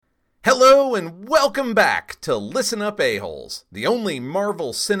Hello and welcome back to Listen Up A-Holes, the only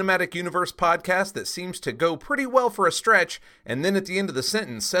Marvel Cinematic Universe podcast that seems to go pretty well for a stretch and then at the end of the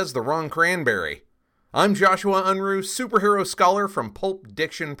sentence says the wrong cranberry. I'm Joshua Unruh, superhero scholar from Pulp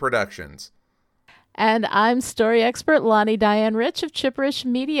Diction Productions. And I'm story expert Lonnie Diane Rich of Chipperish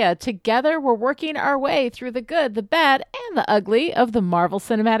Media. Together, we're working our way through the good, the bad, and the ugly of the Marvel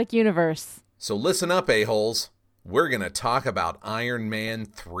Cinematic Universe. So listen up, A-Holes. We're going to talk about Iron Man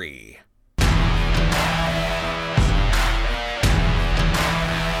 3.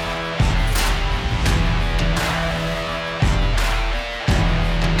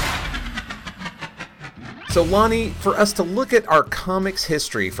 So Lonnie, for us to look at our comics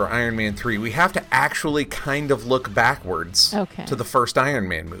history for Iron Man 3, we have to actually kind of look backwards to the first Iron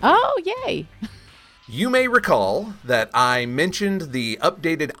Man movie. Oh, yay! You may recall that I mentioned the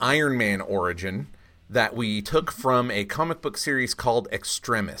updated Iron Man origin that we took from a comic book series called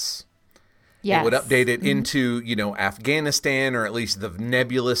Extremis. Yes. It would update it into, Afghanistan or at least the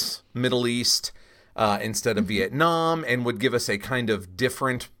nebulous Middle East instead of Vietnam, and would give us a kind of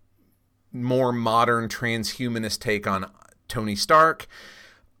different, more modern transhumanist take on Tony Stark.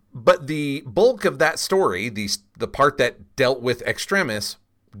 But the bulk of that story, the part that dealt with Extremis,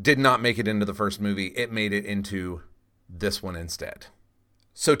 did not make it into the first movie. It made it into this one instead.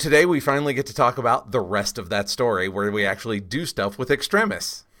 So today we finally get to talk about the rest of that story where we actually do stuff with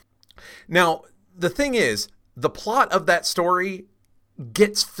Extremis. Now, the thing is, the plot of that story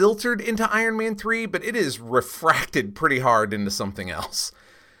gets filtered into Iron Man 3, but it is refracted pretty hard into something else.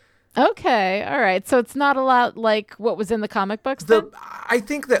 Okay, all right. So it's not a lot like what was in the comic books then? I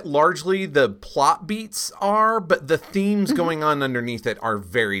think that largely the plot beats are, but the themes going on underneath it are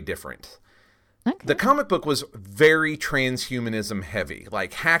very different. Okay. The comic book was very transhumanism heavy,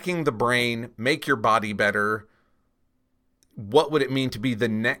 like hacking the brain, make your body better. What would it mean to be the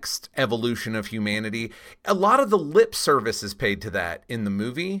next evolution of humanity? A lot of the lip service is paid to that in the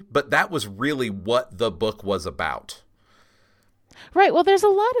movie, but that was really what the book was about. Right. Well, there's a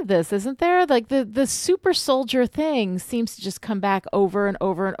lot of this, isn't there? Like the super soldier thing seems to just come back over and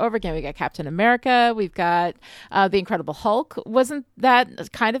over and over again. We got Captain America. We've got the Incredible Hulk. Wasn't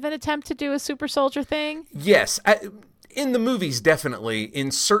that kind of an attempt to do a super soldier thing? Yes. In the movies, definitely. In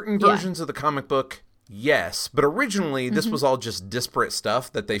certain versions of the comic book, yes. But originally, this was all just disparate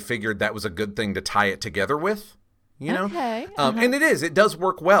stuff that they figured that was a good thing to tie it together with. You know? Okay. And it is. It does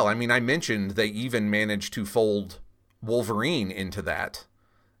work well. I mean, I mentioned they even managed to fold Wolverine into that,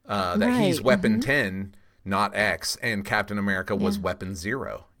 he's Weapon 10, not X, and Captain America was Weapon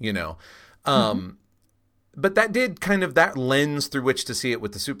 0, But that did that lens through which to see it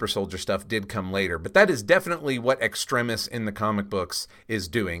with the super soldier stuff did come later. But that is definitely what Extremis in the comic books is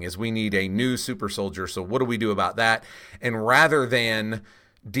doing, is we need a new super soldier. So what do we do about that? And rather than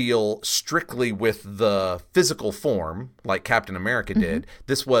deal strictly with the physical form like Captain America did,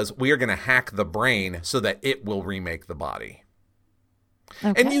 this was, we are going to hack the brain so that it will remake the body.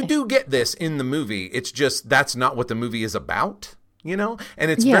 Okay. And you do get this in the movie. It's just that's not what the movie is about, and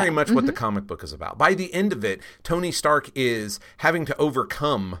it's very much what the comic book is about. By the end of it, Tony Stark is having to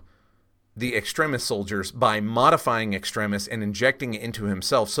overcome the Extremis soldiers by modifying Extremis and injecting it into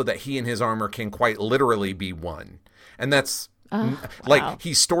himself so that he and his armor can quite literally be one. And that's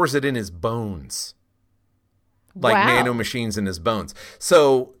he stores it in his bones, like nanomachines in his bones.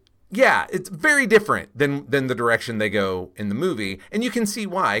 So yeah, it's very different than the direction they go in the movie. And you can see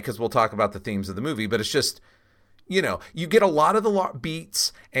why, because we'll talk about the themes of the movie, but it's just, you get a lot of the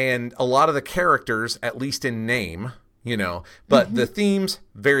beats and a lot of the characters, at least in name, but the themes,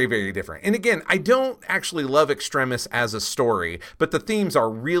 very, very different. And again, I don't actually love Extremis as a story, but the themes are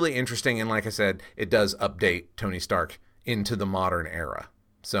really interesting. And like I said, it does update Tony Stark into the modern era.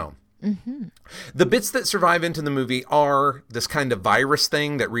 So the bits that survive into the movie are this kind of virus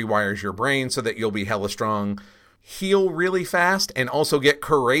thing that rewires your brain so that you'll be hella strong, heal really fast, and also get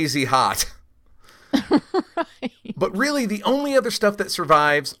crazy hot. Right. But really, the only other stuff that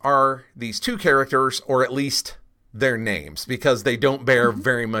survives are these two characters, or at least their names, because they don't bear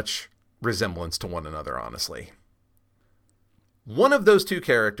very much resemblance to one another, honestly. One of those two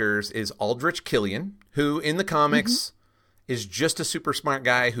characters is Aldrich Killian, who in the comics is just a super smart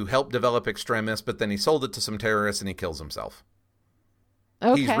guy who helped develop Extremis, but then he sold it to some terrorists and he kills himself.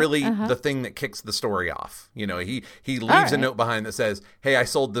 Okay. He's really the thing that kicks the story off. He leaves a note behind that says, hey, I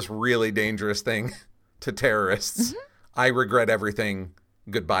sold this really dangerous thing to terrorists. I regret everything.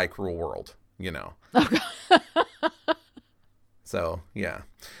 Goodbye, cruel world. So, yeah.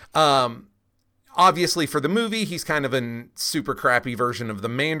 Obviously, for the movie, he's kind of a super crappy version of the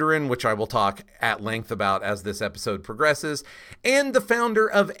Mandarin, which I will talk at length about as this episode progresses, and the founder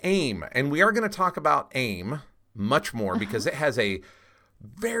of AIM. And we are going to talk about AIM much more because it has a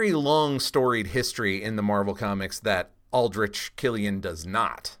very long storied history in the Marvel Comics that Aldrich Killian does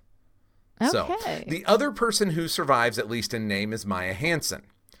not. Okay. So, the other person who survives, at least in name, is Maya Hansen.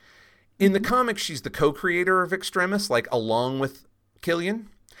 In the comics, she's the co-creator of Extremis, like along with Killian.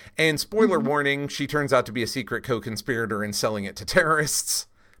 And spoiler warning, she turns out to be a secret co-conspirator in selling it to terrorists,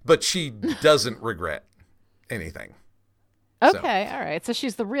 but she doesn't regret anything. Okay, all right. So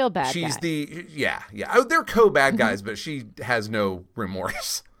she's the real bad She's guy. yeah. Oh, they're co-bad guys, but she has no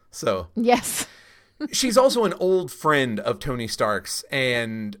remorse. So Yes. she's also an old friend of Tony Stark's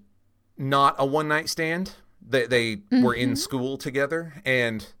and not a one-night stand. They were in school together,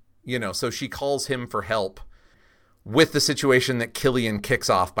 and, so she calls him for help with the situation that Killian kicks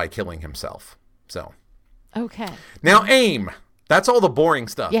off by killing himself. So, Okay. now AIM. That's all the boring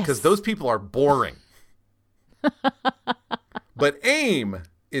stuff, Yes. because those people are boring. But AIM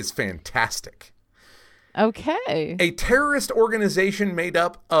is fantastic. Okay. A terrorist organization made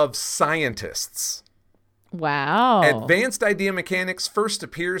up of scientists. Wow. Advanced Idea Mechanics first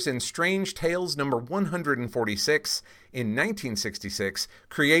appears in Strange Tales number 146 in 1966,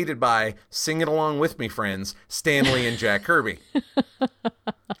 created by, sing it along with me, friends, Stan Lee and Jack Kirby.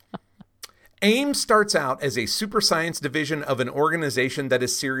 AIM starts out as a super science division of an organization that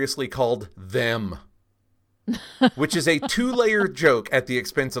is seriously called Them, which is a two-layer joke at the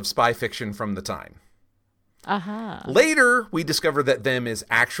expense of spy fiction from the time. Uh-huh. Later, we discover that Them is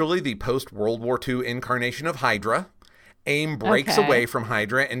actually the post-World War II incarnation of Hydra. AIM breaks away from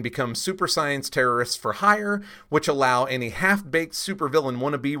Hydra and becomes super science terrorists for hire, which allow any half-baked supervillain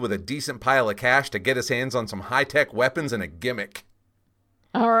wannabe with a decent pile of cash to get his hands on some high-tech weapons and a gimmick.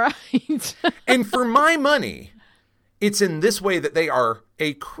 All right. And for my money, it's in this way that they are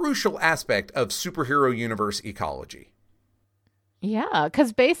a crucial aspect of superhero universe ecology. Yeah,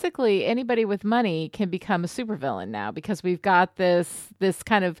 because basically anybody with money can become a supervillain now because we've got this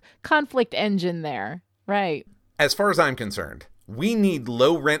kind of conflict engine there. Right. As far as I'm concerned, we need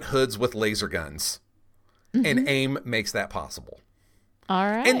low-rent hoods with laser guns. And AIM makes that possible. All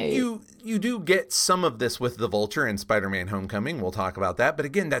right. And you do get some of this with the Vulture and Spider-Man Homecoming. We'll talk about that. But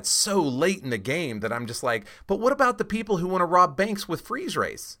again, that's so late in the game that I'm just like, but what about the people who want to rob banks with freeze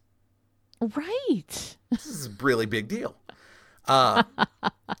rays? Right. This is a really big deal.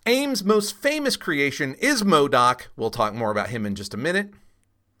 AIM's most famous creation is MODOK. We'll talk more about him in just a minute.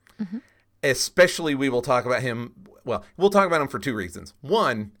 Especially we will talk about him. Well, we'll talk about him for two reasons.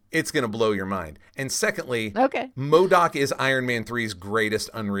 One, it's going to blow your mind. And secondly, MODOK is Iron Man 3's greatest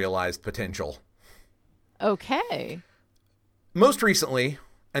unrealized potential. Okay. Most recently,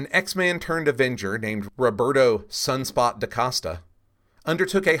 an X-Man turned Avenger named Roberto Sunspot da Costa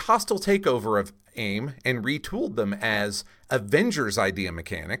undertook a hostile takeover of AIM and retooled them as Avengers Idea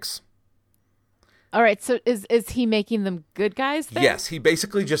Mechanics. All right, so is he making them good guys then? Yes, he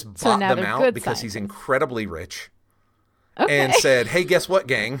basically just bought them out because he's incredibly rich. And said, hey, guess what,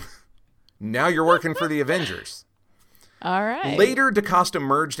 gang? Now you're working for the Avengers. All right. Later, DaCosta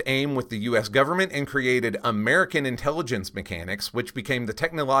merged AIM with the U.S. government and created American Intelligence Mechanics, which became the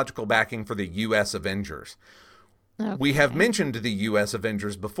technological backing for the U.S. Avengers. Okay. We have mentioned the U.S.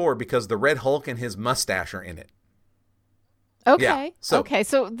 Avengers before because the Red Hulk and his mustache are in it. Okay. Yeah,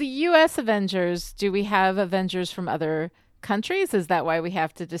 So the U.S. Avengers, do we have Avengers from other countries? Is that why we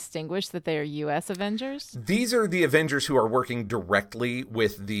have to distinguish that they are U.S. Avengers? These are the Avengers who are working directly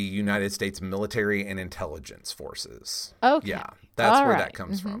with the United States military and intelligence forces. Okay. Yeah, that's where that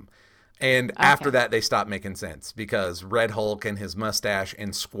comes from. And after that, they stop making sense because Red Hulk and his mustache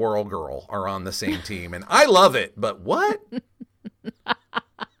and Squirrel Girl are on the same team. And I love it, but what?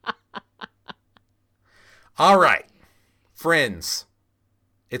 All right, friends,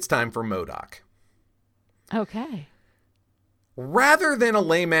 it's time for MODOK. Okay. Rather than a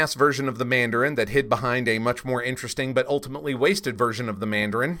lame-ass version of the Mandarin that hid behind a much more interesting but ultimately wasted version of the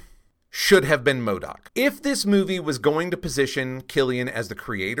Mandarin, should have been MODOK. If this movie was going to position Killian as the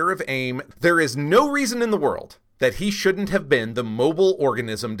creator of AIM, there is no reason in the world that he shouldn't have been the mobile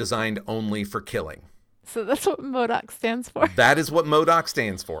organism designed only for killing. So that's what MODOK stands for? That is what MODOK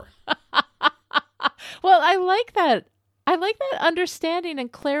stands for. Well, I like that. I like that understanding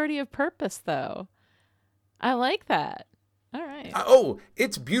and clarity of purpose, though. I like that. All right. Oh,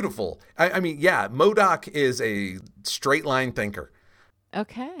 it's beautiful. I mean, yeah, MODOK is a straight line thinker.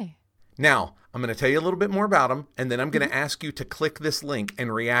 Okay. Now, I'm going to tell you a little bit more about him, and then I'm going to ask you to click this link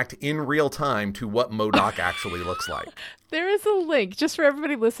and react in real time to what MODOK actually looks like. There is a link, just for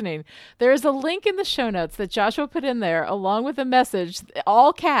everybody listening. There is a link in the show notes that Joshua put in there, along with a message,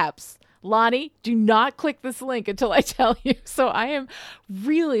 all caps. Lonnie, do not click this link until I tell you. So I am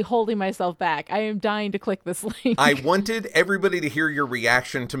really holding myself back. I am dying to click this link. I wanted everybody to hear your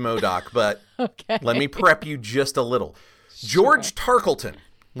reaction to MODOK, but okay. Let me prep you just a little. George Tarkleton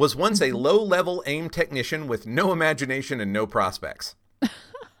was once a low-level AIM technician with no imagination and no prospects.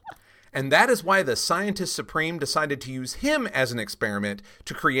 And that is why the Scientist Supreme decided to use him as an experiment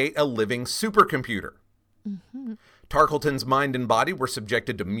to create a living supercomputer. Mm-hmm. Tarkleton's mind and body were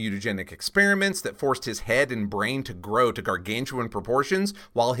subjected to mutagenic experiments that forced his head and brain to grow to gargantuan proportions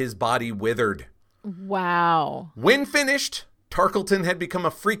while his body withered. Wow. When finished, Tarkleton had become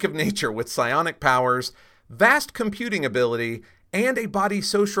a freak of nature with psionic powers, vast computing ability, and a body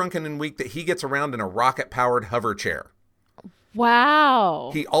so shrunken and weak that he gets around in a rocket-powered hover chair.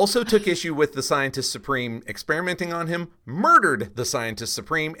 Wow. He also took issue with the Scientist Supreme experimenting on him, murdered the Scientist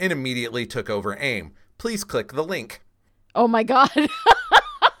Supreme, and immediately took over AIM. Please click the link. Oh my God.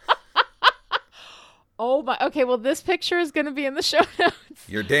 Oh my. Okay, well, this picture is going to be in the show notes.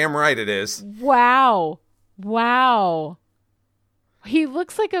 You're damn right it is. Wow. Wow. He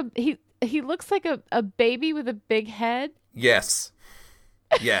looks like he looks like a baby with a big head. Yes.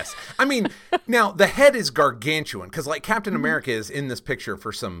 Yes. I mean, now the head is gargantuan because like Captain America is in this picture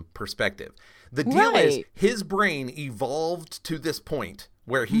for some perspective. The deal is his brain evolved to this point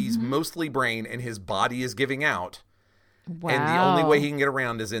where he's mostly brain and his body is giving out. Wow. And the only way he can get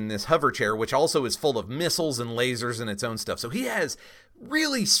around is in this hover chair, which also is full of missiles and lasers and its own stuff. So he has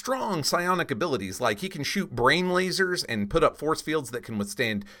really strong psionic abilities. Like he can shoot brain lasers and put up force fields that can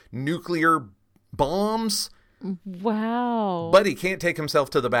withstand nuclear bombs. Wow. But he can't take himself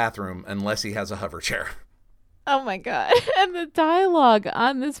to the bathroom unless he has a hover chair. Oh my God. And the dialogue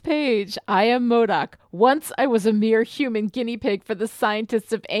on this page. I am MODOK. Once I was a mere human guinea pig for the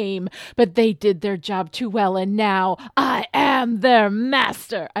scientists of AIM, but they did their job too well, and now I am their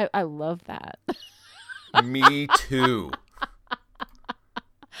master. I love that. Me too.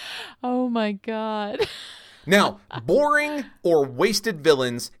 Oh my God. Now, boring or wasted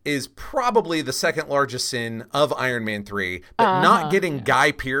villains is probably the second largest sin of Iron Man 3, but not getting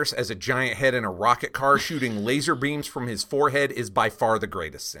Guy Pearce as a giant head in a rocket car shooting laser beams from his forehead is by far the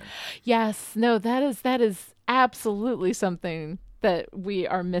greatest sin. Yes, no, that is absolutely something that we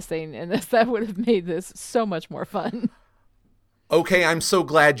are missing in this. That would have made this so much more fun. Okay, I'm so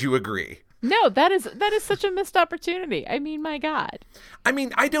glad you agree. No, that is such a missed opportunity. I mean, my God. I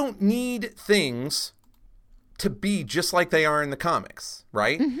mean, I don't need things to be just like they are in the comics,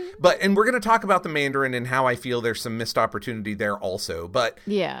 right? Mm-hmm. And we're going to talk about the Mandarin and how I feel there's some missed opportunity there also. But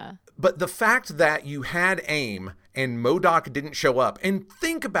the fact that you had AIM and MODOK didn't show up, and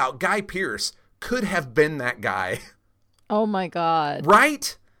think about Guy Pearce could have been that guy. Oh my God.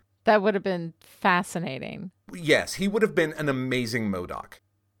 Right? That would have been fascinating. Yes, he would have been an amazing MODOK.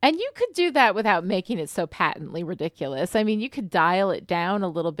 And you could do that without making it so patently ridiculous. I mean, you could dial it down a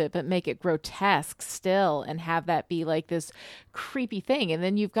little bit, but make it grotesque still and have that be like this creepy thing. And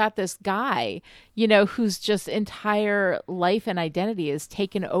then you've got this guy, whose just entire life and identity is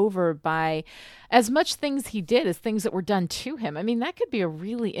taken over by as much things he did as things that were done to him. I mean, that could be a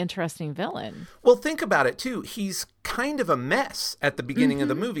really interesting villain. Well, think about it, too. He's kind of a mess at the beginning of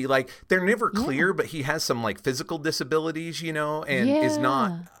the movie. Like, they're never clear, but he has some, like, physical disabilities, and is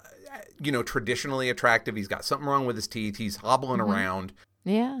not, traditionally attractive. He's got something wrong with his teeth. He's hobbling around.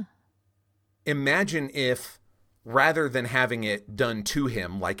 Yeah. Imagine if, rather than having it done to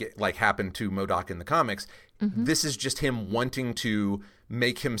him, like happened to MODOK in the comics, this is just him wanting to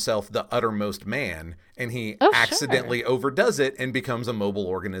make himself the uttermost man, and he accidentally overdoes it and becomes a mobile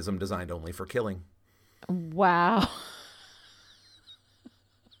organism designed only for killing. Wow.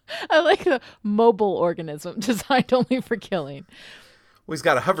 I like the mobile organism designed only for killing. Well, he's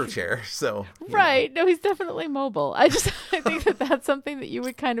got a hover chair, so... Right. No, he's definitely mobile. I think that's something that you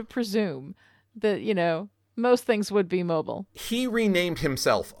would kind of presume that, most things would be mobile. He renamed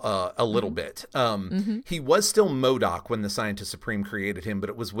himself a little bit. He was still MODOK when the Scientist Supreme created him, but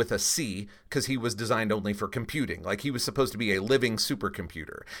it was with a C because he was designed only for computing. Like, he was supposed to be a living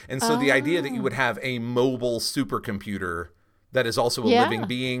supercomputer. And so the idea that you would have a mobile supercomputer that is also a living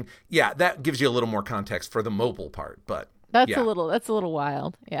being, that gives you a little more context for the mobile part. But that's a little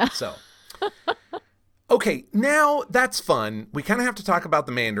wild. Yeah. So... Okay, now that's fun. We kind of have to talk about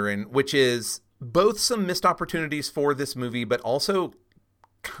the Mandarin, which is both some missed opportunities for this movie, but also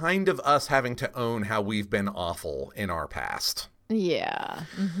kind of us having to own how we've been awful in our past. Yeah.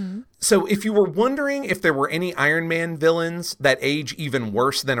 So if you were wondering if there were any Iron Man villains that age even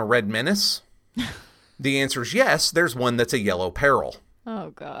worse than a Red Menace, the answer is yes, there's one that's a Yellow Peril. Oh,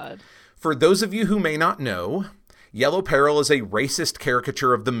 God. For those of you who may not know, Yellow Peril is a racist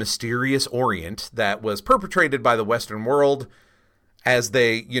caricature of the mysterious Orient that was perpetrated by the Western world as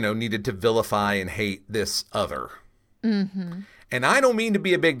they, needed to vilify and hate this other. And I don't mean to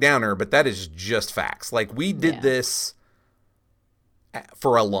be a big downer, but that is just facts. Like, we did this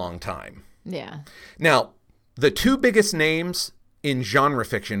for a long time. Yeah. Now, the two biggest names in genre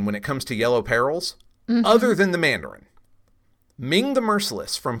fiction when it comes to Yellow Perils, other than the Mandarin, Ming the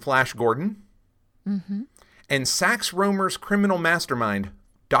Merciless from Flash Gordon, and Sax Rohmer's criminal mastermind,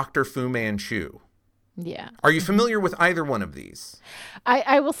 Dr. Fu Manchu. Yeah. Are you familiar with either one of these?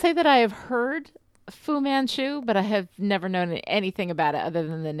 I will say that I have heard Fu Manchu, but I have never known anything about it other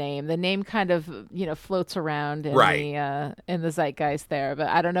than the name. The name kind of, floats around in the zeitgeist there, but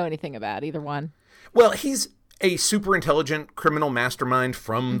I don't know anything about either one. Well, he's a super intelligent criminal mastermind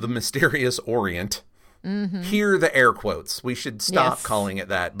from the mysterious Orient. Here, the air quotes. We should stop calling it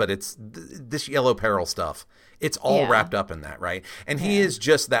that, but it's this Yellow Peril stuff. It's all wrapped up in that, right? And he is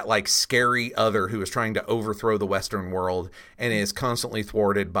just that, like, scary other who is trying to overthrow the Western world and is constantly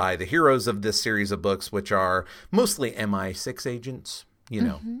thwarted by the heroes of this series of books, which are mostly MI6 agents.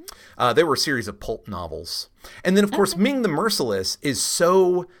 There were a series of pulp novels. And then, of course, Ming the Merciless is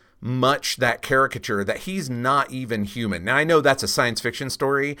so much that caricature that he's not even human. Now, I know that's a science fiction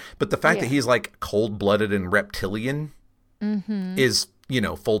story, but the fact that he's, like, cold-blooded and reptilian is,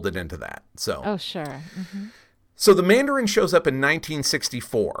 folded into that. So. Oh, sure. So the Mandarin shows up in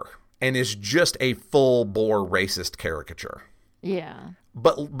 1964 and is just a full-bore racist caricature. Yeah.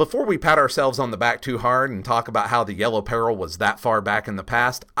 But before we pat ourselves on the back too hard and talk about how the Yellow Peril was that far back in the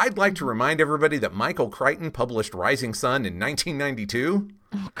past, I'd like to remind everybody that Michael Crichton published Rising Sun in 1992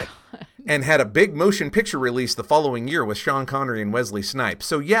 and had a big motion picture release the following year with Sean Connery and Wesley Snipes.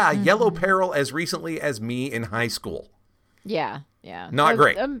 So yeah, Yellow Peril as recently as me in high school. Yeah. Not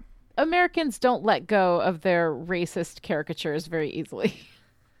great. Americans don't let go of their racist caricatures very easily.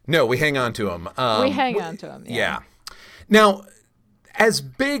 No, we hang on to them. We hang on to them. Yeah. Now, as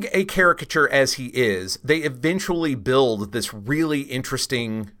big a caricature as he is, they eventually build this really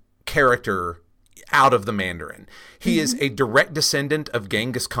interesting character out of the Mandarin. He is a direct descendant of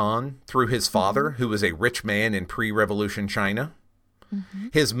Genghis Khan through his father, who was a rich man in pre-revolution China.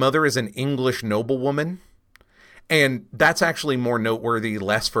 His mother is an English noblewoman. And that's actually more noteworthy,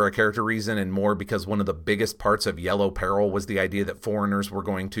 less for a character reason and more because one of the biggest parts of Yellow Peril was the idea that foreigners were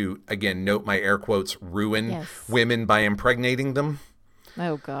going to, again, note my air quotes, ruin women by impregnating them.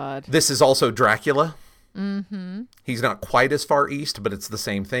 Oh, God. This is also Dracula. He's not quite as far east, but it's the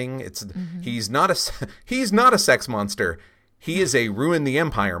same thing. He's not a sex monster. He is a ruin the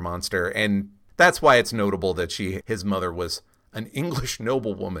empire monster, and that's why it's notable that his mother was an English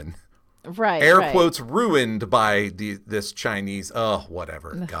noblewoman. Right. Air quotes ruined by this Chinese. Oh,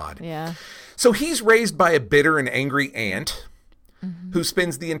 whatever. God. Yeah. So he's raised by a bitter and angry aunt who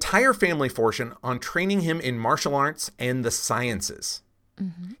spends the entire family fortune on training him in martial arts and the sciences.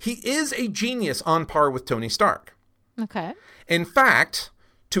 He is a genius on par with Tony Stark. Okay. In fact,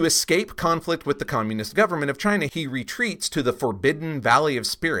 to escape conflict with the communist government of China, he retreats to the Forbidden Valley of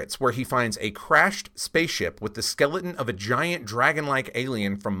Spirits, where he finds a crashed spaceship with the skeleton of a giant dragon-like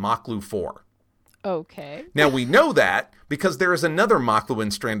alien from Maklu 4. Okay. Now, we know that because there is another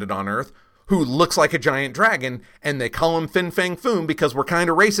Makluan stranded on Earth who looks like a giant dragon, and they call him Fin Fang Foom because we're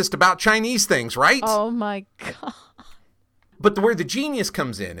kind of racist about Chinese things, right? Oh, my God. But where the genius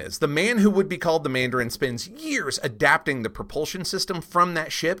comes in is the man who would be called the Mandarin spends years adapting the propulsion system from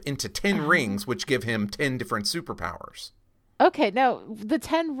that ship into 10 rings, which give him 10 different superpowers. Okay, now the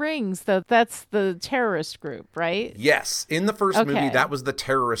 10 rings, though, that's the terrorist group, right? Yes. In the first movie, that was the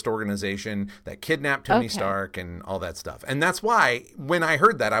terrorist organization that kidnapped Tony Stark and all that stuff. And that's why when I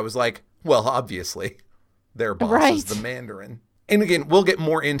heard that, I was like, well, obviously, their boss is the Mandarin. And again, we'll get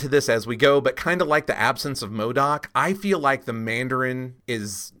more into this as we go, but kind of like the absence of MODOK, I feel like the Mandarin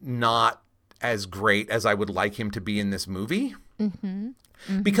is not as great as I would like him to be in this movie.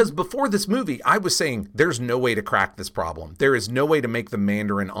 Because before this movie, I was saying there's no way to crack this problem. There is no way to make the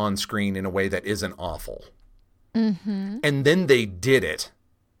Mandarin on screen in a way that isn't awful. And then they did it,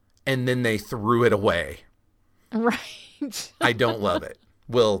 and then they threw it away. Right. I don't love it.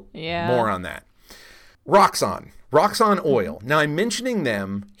 More on that. Roxxon Oil. Now, I'm mentioning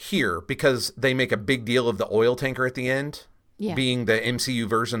them here because they make a big deal of the oil tanker at the end, being the MCU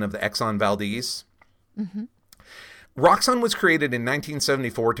version of the Exxon Valdez. Roxxon was created in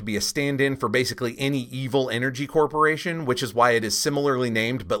 1974 to be a stand-in for basically any evil energy corporation, which is why it is similarly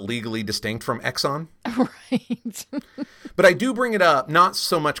named but legally distinct from Exxon. Right. But I do bring it up, not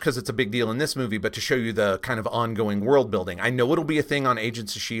so much because it's a big deal in this movie, but to show you the kind of ongoing world building. I know it'll be a thing on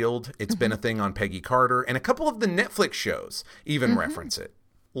Agents of S.H.I.E.L.D. It's been a thing on Peggy Carter, and a couple of the Netflix shows even reference it.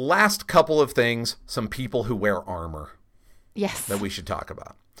 Last couple of things, some people who wear armor. Yes. That we should talk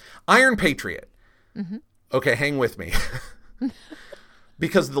about. Iron Patriot. Okay, hang with me.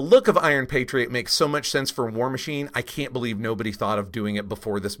 Because the look of Iron Patriot makes so much sense for War Machine, I can't believe nobody thought of doing it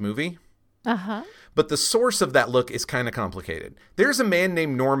before this movie. Uh-huh. But the source of that look is kind of complicated. There's a man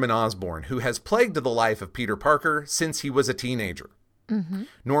named Norman Osborn who has plagued the life of Peter Parker since he was a teenager.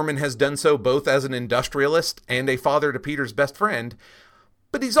 Norman has done so both as an industrialist and a father to Peter's best friend,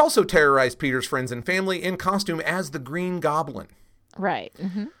 but he's also terrorized Peter's friends and family in costume as the Green Goblin. Right.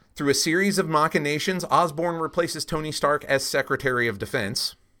 Through a series of machinations, Osborn replaces Tony Stark as Secretary of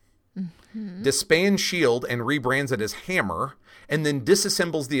Defense, disbands S.H.I.E.L.D. and rebrands it as Hammer, and then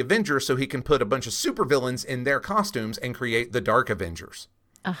disassembles the Avengers so he can put a bunch of supervillains in their costumes and create the Dark Avengers.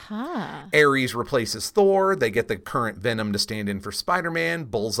 Ares replaces Thor. They get the current Venom to stand in for Spider-Man.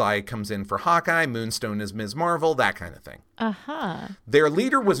 Bullseye comes in for Hawkeye. Moonstone is Ms. Marvel, that kind of thing. Their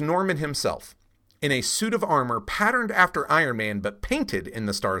leader was Norman himself, in a suit of armor patterned after Iron Man but painted in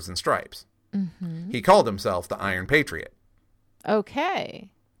the Stars and Stripes. He called himself the Iron Patriot.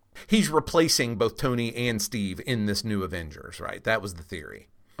 Okay. He's replacing both Tony and Steve in this new Avengers, right? That was the theory.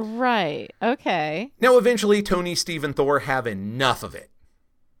 Right. Okay. Now, eventually, Tony, Steve, and Thor have enough of it.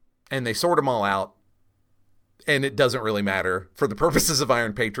 And they sort them all out. And it doesn't really matter for the purposes of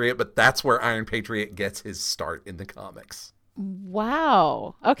Iron Patriot, but that's where Iron Patriot gets his start in the comics.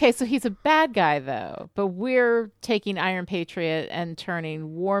 Wow. Okay, so he's a bad guy, though. But we're taking Iron Patriot and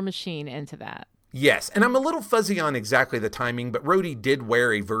turning War Machine into that. Yes, and I'm a little fuzzy on exactly the timing, but Rhodey did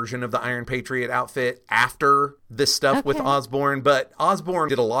wear a version of the Iron Patriot outfit after this stuff with Osborn, but Osborn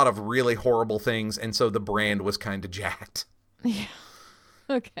did a lot of really horrible things, and so the brand was kind of jacked. Yeah.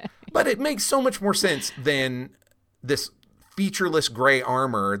 Okay. But it makes so much more sense than this featureless gray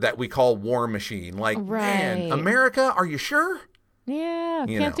armor that we call War Machine. Like, man, America, are you sure? Yeah,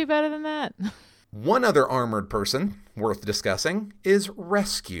 can't do better than that. One other armored person worth discussing is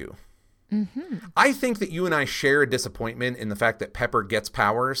Rescue. I think that you and I share a disappointment in the fact that Pepper gets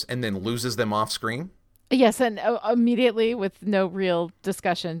powers and then loses them off screen. Yes, and immediately with no real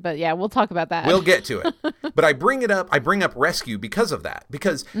discussion. But yeah, we'll talk about that. We'll get to it. But I bring up Rescue because of that.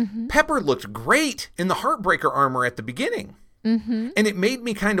 Because Pepper looked great in the Heartbreaker armor at the beginning. And it made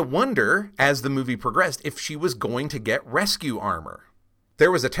me kind of wonder, as the movie progressed, if she was going to get Rescue armor.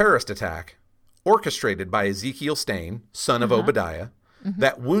 There was a terrorist attack orchestrated by Ezekiel Stane, son of Obadiah,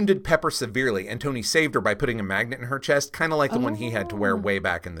 that wounded Pepper severely, and Tony saved her by putting a magnet in her chest, kind of like the one he had to wear way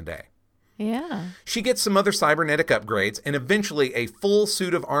back in the day. Yeah. She gets some other cybernetic upgrades and eventually a full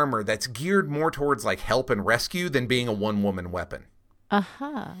suit of armor that's geared more towards like help and rescue than being a one-woman weapon.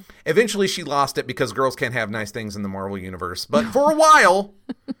 Eventually she lost it because girls can't have nice things in the Marvel Universe. But for a while,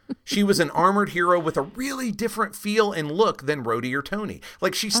 she was an armored hero with a really different feel and look than Rhodey or Tony.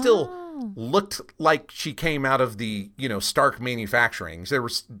 Like she still looked like she came out of the, Stark manufacturing. There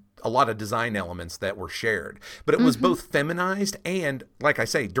was a lot of design elements that were shared, but it was both feminized and, like I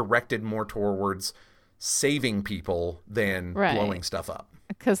say, directed more towards saving people than blowing stuff up.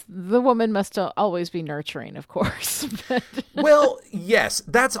 Because the woman must always be nurturing, of course. Well, yes,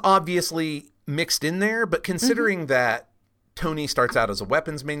 that's obviously mixed in there, but considering that Tony starts out as a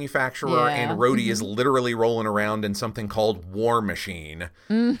weapons manufacturer and Rhodey is literally rolling around in something called War Machine,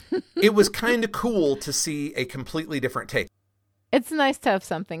 it was kind of cool to see a completely different take. It's nice to have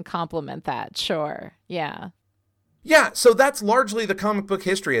something complement that, sure. Yeah. Yeah, so that's largely the comic book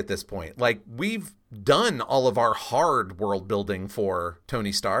history at this point. Like, we've done all of our hard world building for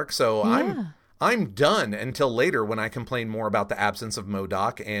Tony Stark, so I'm done until later when I complain more about the absence of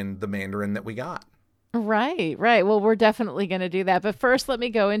MODOK and the Mandarin that we got. Right. Well, we're definitely going to do that. But first, let me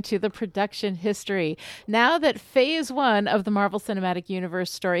go into the production history. Now that Phase 1 of the Marvel Cinematic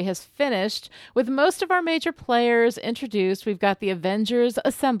Universe story has finished, with most of our major players introduced, we've got the Avengers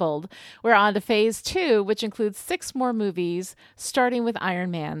assembled. We're on to Phase 2, which includes 6 more movies, starting with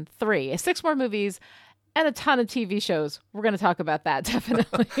Iron Man 3. 6 more movies and a ton of TV shows. We're going to talk about that,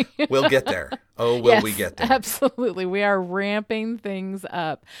 definitely. We'll get there. Oh, will we get there? Absolutely. We are ramping things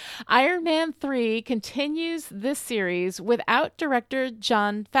up. Iron Man 3 continues this series without director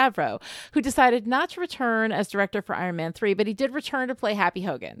Jon Favreau, who decided not to return as director for Iron Man 3, but he did return to play Happy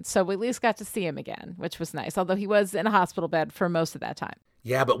Hogan. So we at least got to see him again, which was nice, although he was in a hospital bed for most of that time.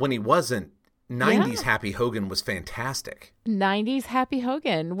 Yeah, but when he wasn't, 90s Happy Hogan was fantastic. 90s Happy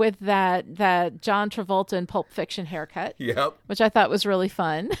Hogan with that John Travolta in Pulp Fiction haircut. Yep. Which I thought was really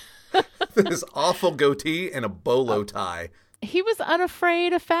fun. This awful goatee and a bolo tie. He was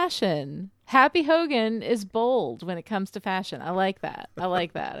unafraid of fashion. Happy Hogan is bold when it comes to fashion. I like that.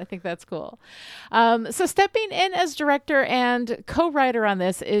 I think that's cool. So stepping in as director and co-writer on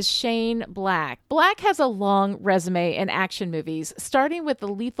this is Shane Black. Black has a long resume in action movies, starting with the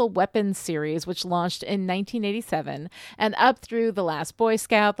Lethal Weapon series, which launched in 1987, and up through The Last Boy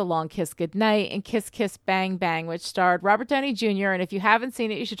Scout, The Long Kiss Goodnight, and Kiss Kiss Bang Bang, which starred Robert Downey Jr. And if you haven't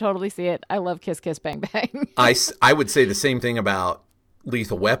seen it, you should totally see it. I love Kiss Kiss Bang Bang. I would say the same thing about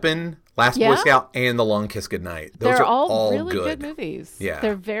Lethal Weapon, Last Boy Scout, and The Long Kiss Goodnight. Those They're are all really good movies. Yeah,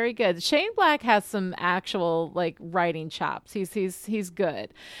 they're very good. Shane Black has some actual writing chops. He's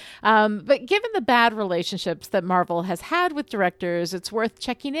good. But given the bad relationships that Marvel has had with directors, it's worth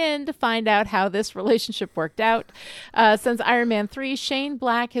checking in to find out how this relationship worked out. Since Iron Man 3, Shane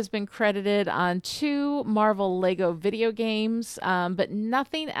Black has been credited on 2 Marvel Lego video games, but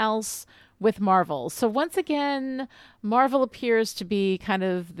nothing else with Marvel. So once again, Marvel appears to be kind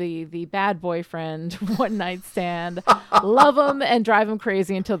of the bad boyfriend, one night stand, love them and drive them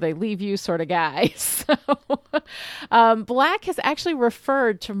crazy until they leave you sort of guy. So Black has actually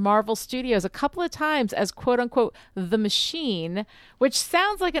referred to Marvel Studios a couple of times as quote unquote the Machine, which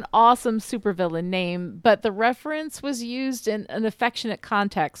sounds like an awesome supervillain name, but the reference was used in an affectionate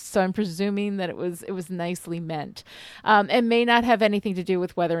context. So I'm presuming that it was nicely meant. It may not have anything to do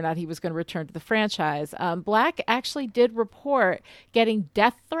with whether or not he was going to return to the franchise. Black actually did report getting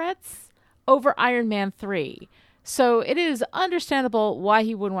death threats over Iron Man 3. So it is understandable why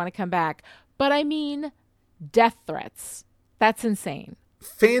he wouldn't want to come back. But I mean, death threats. That's insane.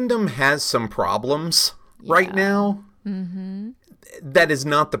 Fandom has some problems right now. Mm-hmm. That is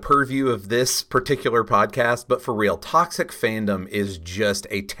not the purview of this particular podcast, but for real, toxic fandom is just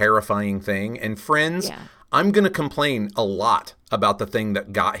a terrifying thing. And friends, I'm going to complain a lot about the thing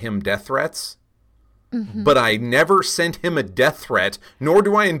that got him death threats. Mm-hmm. But I never sent him a death threat, nor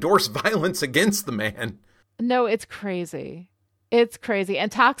do I endorse violence against the man. No, it's crazy. It's crazy.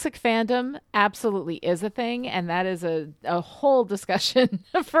 And toxic fandom absolutely is a thing. And that is a whole discussion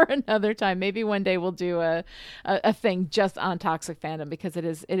for another time. Maybe one day we'll do a thing just on toxic fandom, because it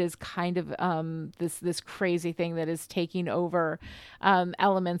is kind of this crazy thing that is taking over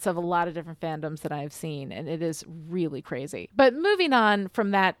elements of a lot of different fandoms that I've seen. And it is really crazy. But moving on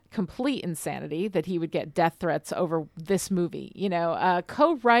from that complete insanity that he would get death threats over this movie,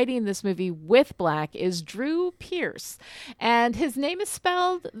 co-writing this movie with Black is Drew Pearce. And his name is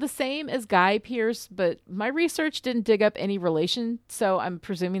spelled the same as Guy Pearce, but my research didn't dig up any relation, so I'm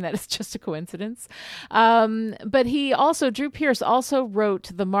presuming that it's just a coincidence. But Drew Pearce also wrote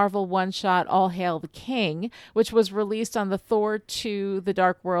the Marvel one-shot All Hail the King, which was released on the Thor 2 The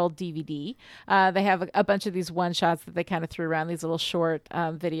Dark World DVD. They have a bunch of these one-shots that they kind of threw around, these little short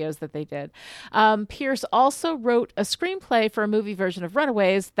videos that they did. Pearce also wrote a screenplay for a movie version of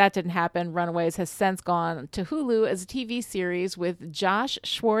Runaways. That didn't happen. Runaways has since gone to Hulu as a TV series with Josh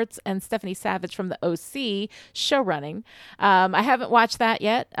Schwartz and Stephanie Savage from the OC showrunning. I haven't watched that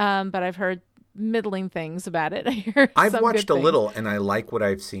yet, but I've heard middling things about it. I've watched a little, and I like what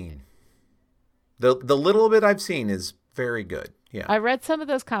I've seen. The little bit I've seen is very good. Yeah, I read some of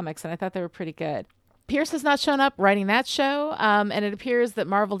those comics, and I thought they were pretty good. Pearce has not shown up writing that show, and it appears that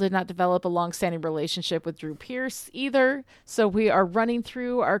Marvel did not develop a long-standing relationship with Drew Pearce either, so we are running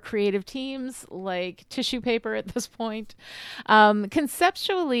through our creative teams like tissue paper at this point.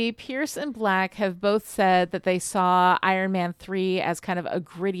 Conceptually, Pearce and Black have both said that they saw Iron Man 3 as kind of a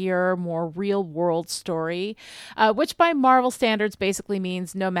grittier, more real-world story, which by Marvel standards basically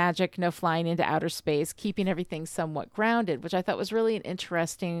means no magic, no flying into outer space, keeping everything somewhat grounded, which I thought was really an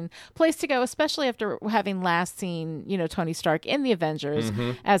interesting place to go, especially after having last seen, Tony Stark in the Avengers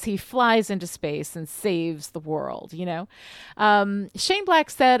as he flies into space and saves the world, Shane Black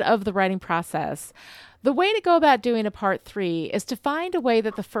said of the writing process, "The way to go about doing a part 3 is to find a way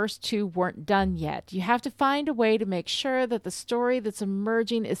that the first 2 weren't done yet. You have to find a way to make sure that the story that's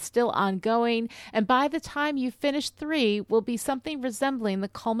emerging is still ongoing, and by the time you finish 3 will be something resembling the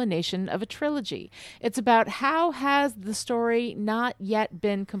culmination of a trilogy. It's about how has the story not yet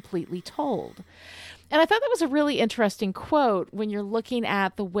been completely told." And I thought that was a really interesting quote when you're looking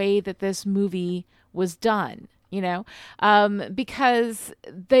at the way that this movie was done. because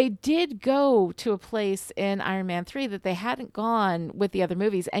they did go to a place in Iron Man 3 that they hadn't gone with the other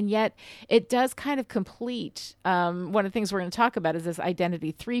movies. And yet it does kind of complete. One of the things we're going to talk about is this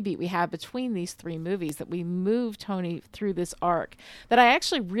identity 3 beat we have between these 3 movies, that we move Tony through this arc that I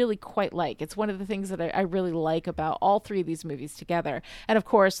actually really quite like. It's one of the things that I really like about all 3 of these movies together. And of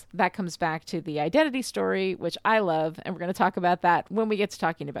course, that comes back to the identity story, which I love. And we're going to talk about that when we get to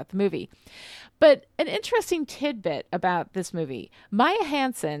talking about the movie. But an interesting tidbit about this movie, Maya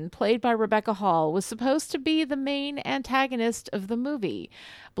Hansen, played by Rebecca Hall, was supposed to be the main antagonist of the movie.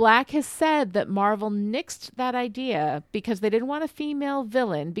 Black has said that Marvel nixed that idea because they didn't want a female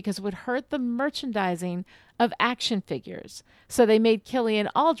villain because it would hurt the merchandising of action figures. So they made Killian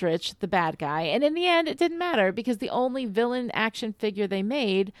Aldrich the bad guy. And in the end, it didn't matter because the only villain action figure they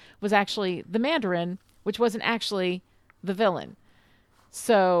made was actually the Mandarin, which wasn't actually the villain.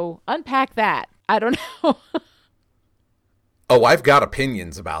 So unpack that. I don't know. Oh, I've got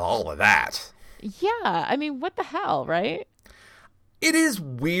opinions about all of that. Yeah. I mean, what the hell, right? It is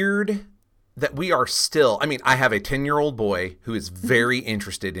weird that we are still... I mean, I have a 10-year-old boy who is very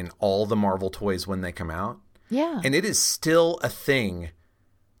interested in all the Marvel toys when they come out. Yeah. And it is still a thing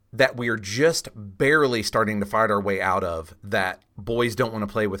that we are just barely starting to fight our way out of, that boys don't want to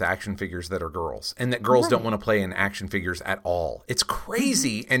play with action figures that are girls, and that girls don't want to play in action figures at all. It's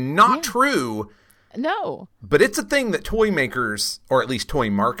crazy and not true. No. But it's a thing that toy makers, or at least toy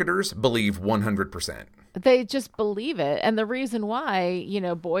marketers, believe 100%. They just believe it. And the reason why,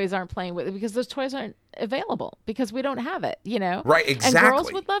 boys aren't playing with it, because those toys aren't available, because we don't have it, Right, exactly. And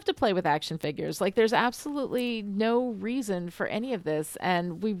girls would love to play with action figures. Like, there's absolutely no reason for any of this,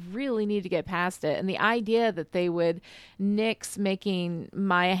 and we really need to get past it. And the idea that they would nix making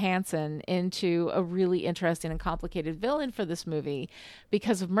Maya Hansen into a really interesting and complicated villain for this movie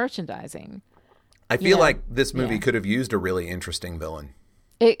because of merchandising. I feel like this movie could have used a really interesting villain.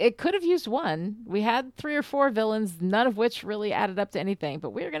 It could have used one. We had 3 or 4 villains, none of which really added up to anything.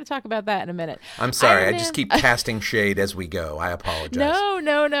 But we're going to talk about that in a minute. I'm sorry. I just keep casting shade as we go. I apologize.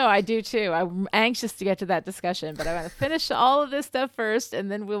 No. I do too. I'm anxious to get to that discussion. But I want to finish all of this stuff first, and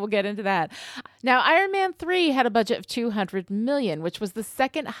then we will get into that. Now, Iron Man 3 had a budget of $200 million, which was the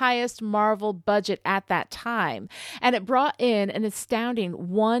second highest Marvel budget at that time. And it brought in an astounding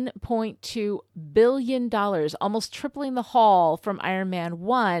 $1.2 billion, almost tripling the haul from Iron Man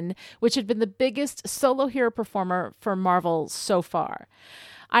 1, which had been the biggest solo hero performer for Marvel so far.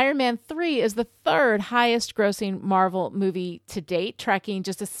 Iron Man 3 is the third highest grossing Marvel movie to date, tracking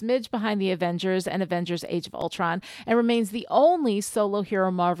just a smidge behind the Avengers and Avengers Age of Ultron, and remains the only solo hero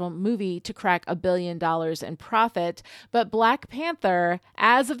Marvel movie to crack $1 billion in profit. But Black Panther,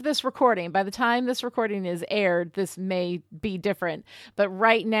 as of this recording, by the time this recording is aired, this may be different, but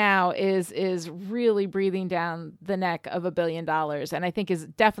right now is really breathing down the neck of $1 billion, and I think is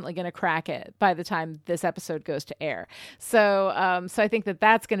definitely going to crack it by the time this episode goes to air. So I think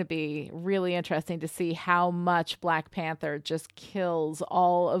that's going to be really interesting to see how much Black Panther just kills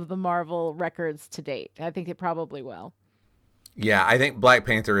all of the Marvel records to date. I think it probably will. Yeah, I think Black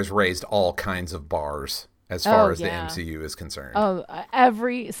Panther has raised all kinds of bars as far as the MCU is concerned. Oh,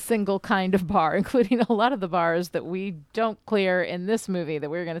 every single kind of bar, including a lot of the bars that we don't clear in this movie that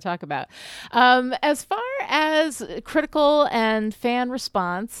we're going to talk about. As far as critical and fan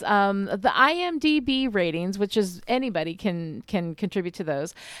response, the IMDb ratings, which is anybody can contribute to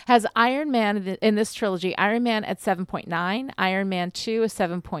those, has Iron Man in this trilogy, Iron Man at 7.9, Iron Man 2 is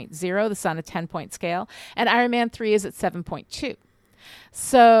 7.0, this is on a 10-point scale, and Iron Man 3 is at 7.2.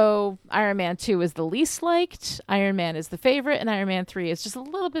 So Iron Man 2 is the least liked, Iron Man is the favorite, and Iron Man 3 is just a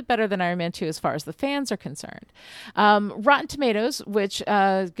little bit better than Iron Man 2 as far as the fans are concerned. Rotten Tomatoes, which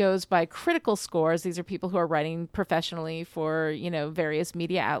goes by critical scores, these are people who are writing professionally for various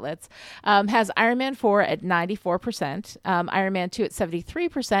media outlets, has Iron Man 4 at 94%, Iron Man 2 at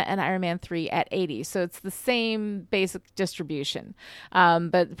 73%, and Iron Man 3 at 80%. So it's the same basic distribution,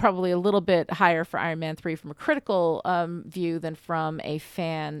 but probably a little bit higher for Iron Man 3 from a critical view than from a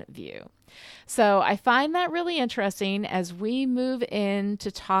fan view. So I find that really interesting as we move into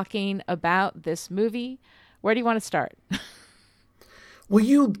talking about this movie. Where do you want to start? Well,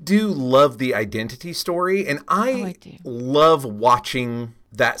 you do love the identity story, and I love watching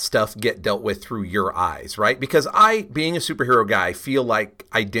that stuff get dealt with through your eyes, right? Because I, being a superhero guy, feel like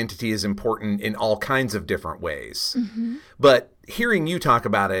identity is important in all kinds of different ways. Mm-hmm. But hearing you talk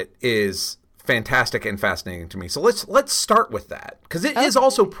about it is fantastic and fascinating to me. So let's start with that, because it is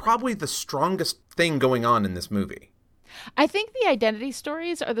also probably the strongest thing going on in this movie. I think the identity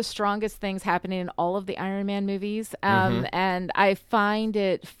stories are the strongest things happening in all of the Iron Man movies. And I find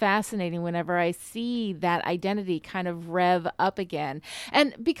it fascinating whenever I see that identity kind of rev up again.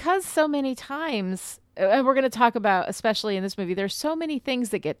 And because so many times, and we're going to talk about, especially in this movie, there's so many things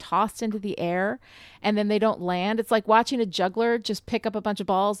that get tossed into the air and then they don't land. It's like watching a juggler just pick up a bunch of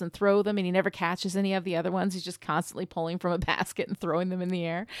balls and throw them, and he never catches any of the other ones. He's just constantly pulling from a basket and throwing them in the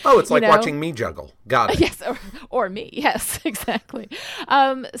air. Oh, it's like watching me juggle. Got it. Yes, or me. Yes, exactly.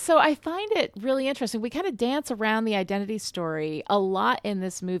 So I find it really interesting. We kind of dance around the identity story a lot in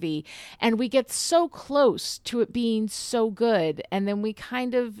this movie, and we get so close to it being so good, and then we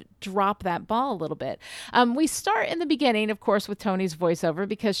kind of drop that ball a little bit. We start in the beginning, of course, with Tony's voiceover,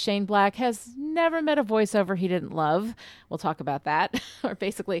 because Shane Black has never met a voiceover he didn't love. We'll talk about that. Or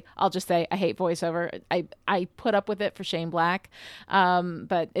basically, I'll just say I hate voiceover. I put up with it for Shane Black,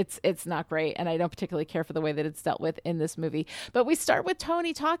 but it's not great, and I don't particularly care for the way that it's dealt with in this movie. But we start with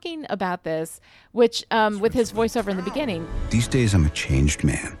Tony talking about this, which with his voiceover in the beginning. These days, I'm a changed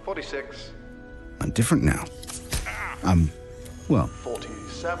man. 46. I'm different now. Well,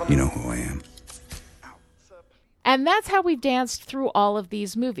 47. you know who I am. And that's how we've danced through all of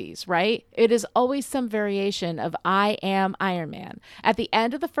these movies, right? It is always some variation of I am Iron Man. At the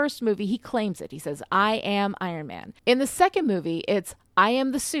end of the first movie, he claims it. He says, I am Iron Man. In the second movie, it's I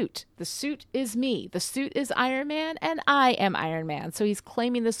am the suit. The suit is me. The suit is Iron Man, and I am Iron Man. So he's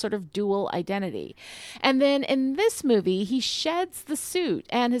claiming this sort of dual identity. And then in this movie, he sheds the suit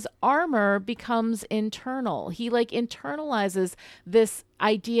and his armor becomes internal. He internalizes this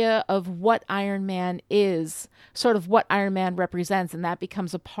idea of what Iron Man is, sort of what Iron Man represents, and that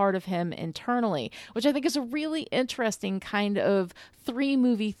becomes a part of him internally, which I think is a really interesting kind of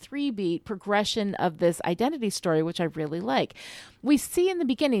 3-movie progression of this identity story, which I really like. We see in the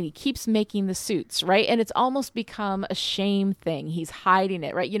beginning, he keeps making the suits, right? And it's almost become a shame thing. He's hiding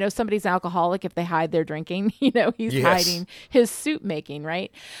it, right? Somebody's alcoholic if they hide their drinking, he's hiding his suit making,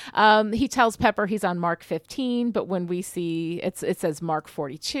 right? He tells Pepper he's on Mark 15, but when we see it says Mark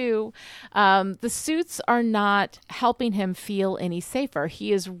 42. The suits are not helping him feel any safer.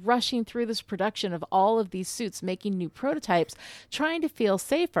 He is rushing through this production of all of these suits, making new prototypes, trying to feel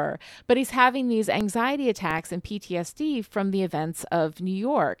safer, but he's having these anxiety attacks and PTSD from the events of New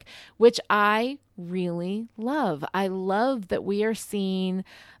York, which I really love. I love that we are seeing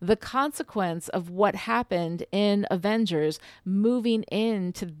the consequence of what happened in Avengers moving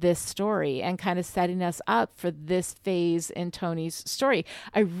into this story and kind of setting us up for this phase in Tony's story.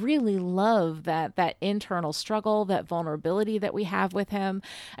 I really love that internal struggle, that vulnerability that we have with him.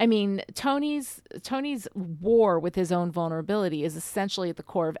 I mean, Tony's war with his own vulnerability is essentially at the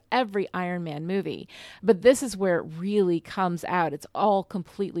core of every Iron Man movie, but this is where it really comes out. It's all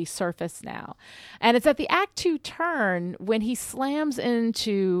completely surfaced now. And it's at the Act 2 turn when he slams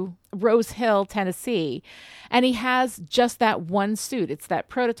into Rose Hill, Tennessee, and he has just that one suit. It's that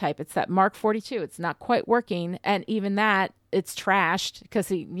prototype. It's that Mark 42. It's not quite working. And even that, it's trashed because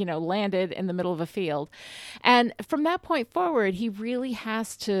he, landed in the middle of a field. And from that point forward, he really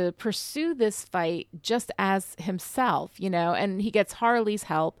has to pursue this fight just as himself, and he gets Harley's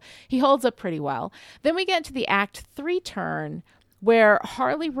help. He holds up pretty well. Then we get into the Act 3 turn, where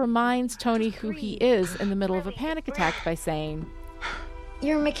Harley reminds Tony who he is in the middle of a panic attack by saying,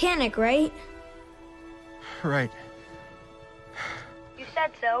 "You're a mechanic, right?" Right. You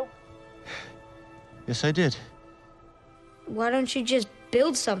said so. Yes, I did. Why don't you just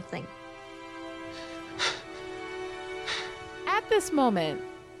build something? At this moment,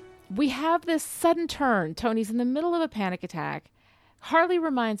 we have this sudden turn. Tony's in the middle of a panic attack. Harley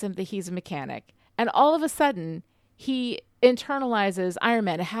reminds him that he's a mechanic. And all of a sudden, he internalizes Iron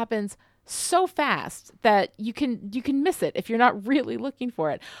Man. It happens so fast that you can miss it if you're not really looking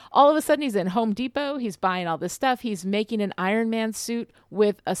for it. All of a sudden, he's in Home Depot. He's buying all this stuff. He's making an Iron Man suit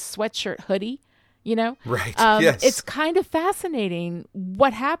with a sweatshirt hoodie. Right. Yes. It's kind of fascinating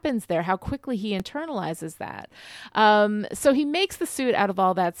what happens there, how quickly he internalizes that. So he makes the suit out of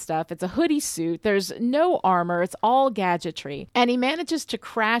all that stuff. It's a hoodie suit. There's no armor. It's all gadgetry. And he manages to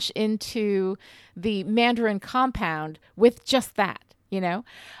crash into the Mandarin compound with just that.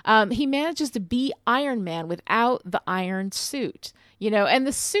 He manages to be Iron Man without the iron suit, and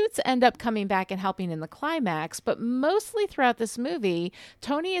the suits end up coming back and helping in the climax. But mostly throughout this movie,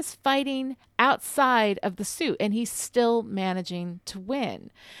 Tony is fighting outside of the suit and he's still managing to win.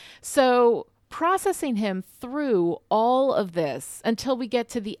 So processing him through all of this until we get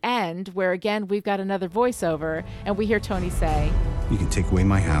to the end where, again, we've got another voiceover and we hear Tony say, You can take away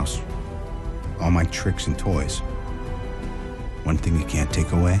my house, all my tricks and toys. One thing you can't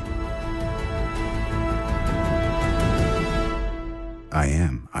take away? I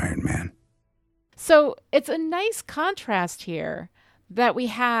am Iron Man. So it's a nice contrast here that we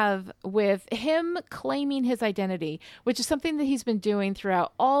have with him claiming his identity, which is something that he's been doing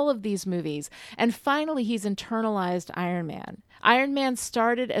throughout all of these movies. And finally, he's internalized Iron Man. Iron Man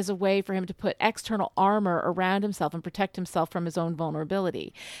started as a way for him to put external armor around himself and protect himself from his own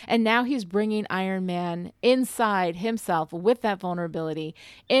vulnerability. And now he's bringing Iron Man inside himself with that vulnerability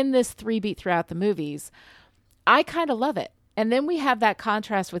in this 3-beat throughout the movies. I kind of love it. And then we have that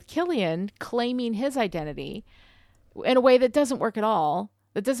contrast with Killian claiming his identity in a way that doesn't work at all,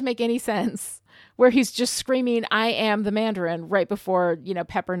 that doesn't make any sense, where he's just screaming, "I am the Mandarin," right before,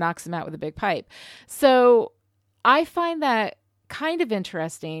 Pepper knocks him out with a big pipe. So I find that kind of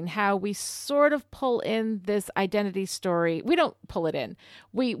interesting how we sort of pull in this identity story. We don't pull it in.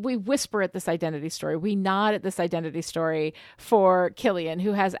 We whisper at this identity story. We nod at this identity story for Killian,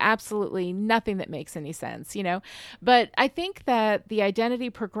 who has absolutely nothing that makes any sense, But I think that the identity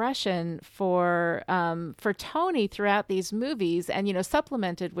progression for Tony throughout these movies and,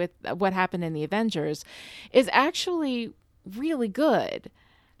 supplemented with what happened in the Avengers is actually really good.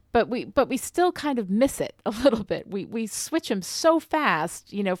 But we still kind of miss it a little bit. We switch him so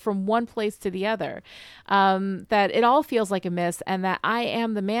fast, from one place to the other, that it all feels like a miss. And that "I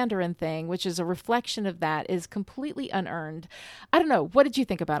am the Mandarin" thing, which is a reflection of that, is completely unearned. I don't know. What did you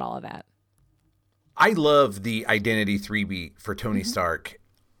think about all of that? I love the identity 3-beat for Tony Stark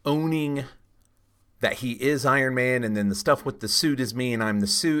owning that he is Iron Man, and then the stuff with the suit is me and I'm the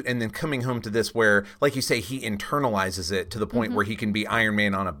suit, and then coming home to this where, like you say, he internalizes it to the point where he can be Iron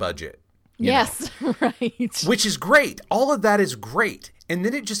Man on a budget. Yes, right. Which is great. All of that is great. And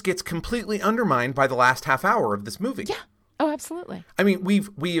then it just gets completely undermined by the last half hour of this movie. Yeah. Oh, absolutely. I mean,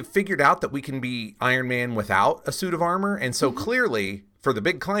 we have figured out that we can be Iron Man without a suit of armor, and so clearly, for the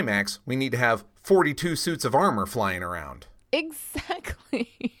big climax, we need to have 42 suits of armor flying around.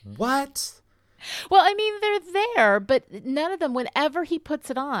 Exactly. What? Well, I mean, they're there, but none of them, whenever he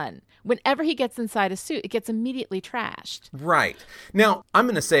puts it on, whenever he gets inside a suit, it gets immediately trashed. Right. Now, I'm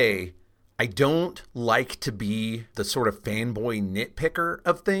going to say, I don't like to be the sort of fanboy nitpicker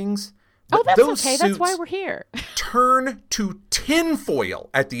of things. Oh, that's okay. That's why we're here. Turn to tinfoil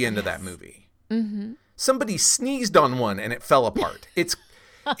at the end of that movie. Mm-hmm. Somebody sneezed on one and it fell apart. It's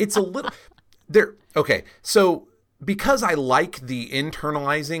a little... There. Okay, so... Because I like the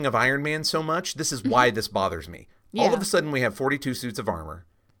internalizing of Iron Man so much, this is why this bothers me. Yeah. All of a sudden, we have 42 suits of armor.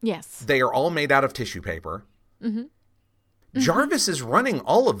 Yes. They are all made out of tissue paper. Jarvis is running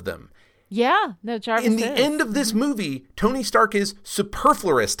all of them. Yeah, no, Jarvis In the end of this movie, Tony Stark is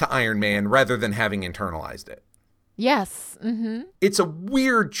superfluous to Iron Man rather than having internalized it. Yes. It's a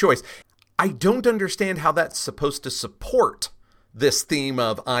weird choice. I don't understand how that's supposed to support this theme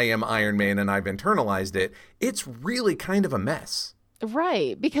of "I am Iron Man and I've internalized it." It's really kind of a mess.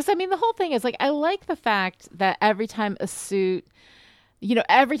 Right. Because, I mean, the whole thing is, I like the fact that every time a suit,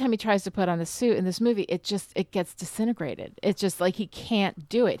 every time he tries to put on a suit in this movie, it gets disintegrated. It's just he can't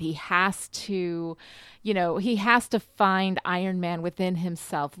do it. He has to, find Iron Man within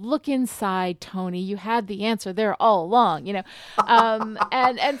himself. Look inside, Tony. You had the answer there all along,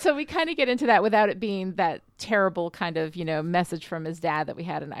 and so we kind of get into that without it being that terrible kind of, message from his dad that we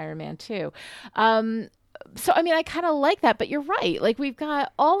had in Iron Man 2. So, I mean, I kind of like that, but you're right. We've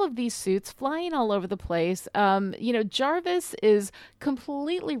got all of these suits flying all over the place. Jarvis is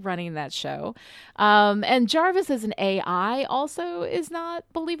completely running that show. And Jarvis as an AI also is not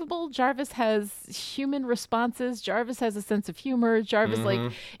believable. Jarvis has human responses. Jarvis has a sense of humor. Jarvis,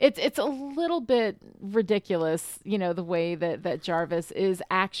 it's a little bit ridiculous, the way that Jarvis is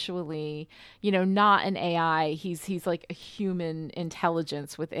actually, not an AI. He's like a human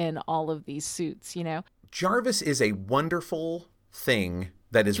intelligence within all of these suits, Jarvis is a wonderful thing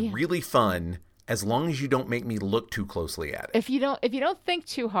that is really fun as long as you don't make me look too closely at it. If you don't think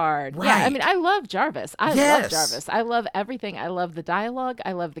too hard. Right. Yeah, I mean, I love Jarvis. I love Jarvis. I love everything. I love the dialogue.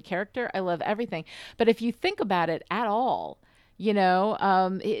 I love the character. I love everything. But if you think about it at all,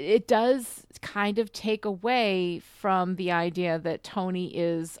 it does kind of take away from the idea that Tony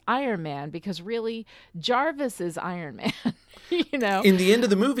is Iron Man, because really Jarvis is Iron Man. In the end of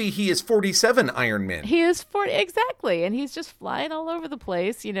the movie, he is 47 Iron Men. He is 40, exactly. And he's just flying all over the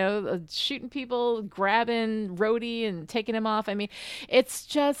place, shooting people, grabbing Rhodey and taking him off. I mean, it's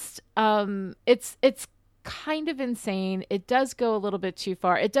just, it's kind of insane. It does go a little bit too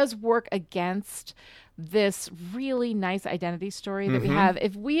far. It does work against this really nice identity story that we have.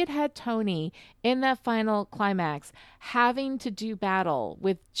 If we had Tony in that final climax having to do battle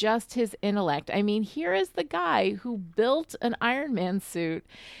with just his intellect, I mean, here is the guy who built an Iron Man suit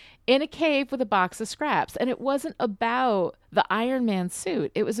in a cave with a box of scraps. And it wasn't about the Iron Man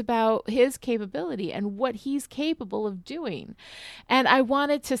suit. It was about his capability and what he's capable of doing. And I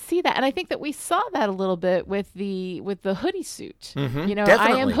wanted to see that. And I think that we saw that a little bit with the hoodie suit. You know,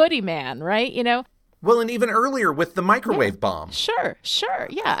 definitely. I am Hoodie Man, right? You know, Well, and even earlier with the microwave bomb. Sure.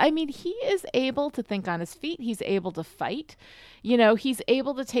 Yeah. I mean, he is able to think on his feet. He's able to fight. You know, he's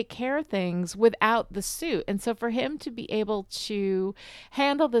able to take care of things without the suit. And so for him to be able to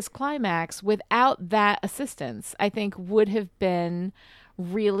handle this climax without that assistance, I think would have been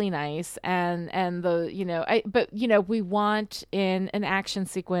really nice. And the, you know, but you know, we want in an action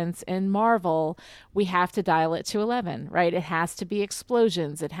sequence in Marvel, we have to dial it to 11, right? It has to be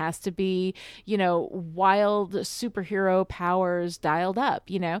explosions. It has to be, you know, wild superhero powers dialed up,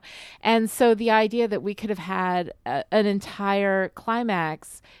 you know? And so the idea that we could have had an entire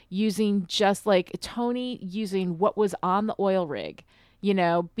climax using just like Tony using what was on the oil rig, you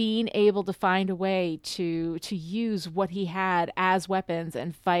know, being able to find a way to use what he had as weapons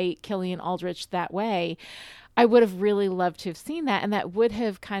and fight Killian Aldrich that way. I would have really loved to have seen that. And that would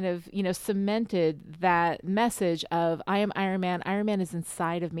have kind of, you know, cemented that message of I am Iron Man. Iron Man is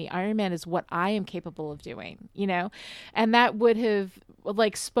inside of me. Iron Man is what I am capable of doing, you know, and that would have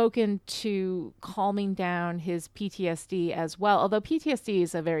like spoken to calming down his PTSD as well. Although PTSD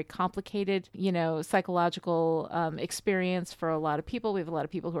is a very complicated, you know, psychological experience for a lot of people. We have a lot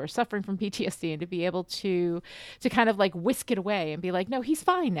of people who are suffering from PTSD, and to be able to kind of like whisk it away and be like, no, he's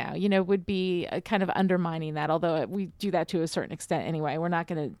fine now, you know, would be kind of undermining that. Although we do that to a certain extent anyway. We're not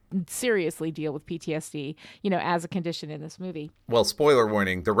going to seriously deal with PTSD, you know, as a condition in this movie. Well, spoiler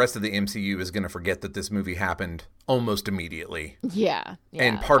warning, the rest of the MCU is going to forget that this movie happened almost immediately. Yeah.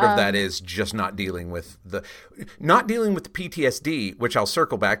 And part of that is just not dealing with the PTSD, which I'll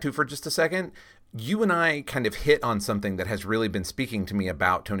circle back to for just a second. You and I kind of hit on something that has really been speaking to me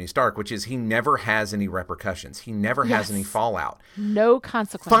about Tony Stark, which is he never has any repercussions. He never has any fallout. No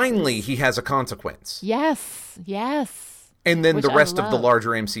consequences. Finally, he has a consequence. Yes. And then Which the rest I of the love.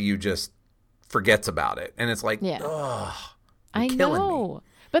 larger MCU just forgets about it. And it's like, Yeah. ugh, I you're killing know. me.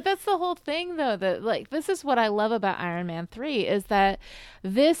 But that's the whole thing, though, that like this is what I love about Iron Man 3 is that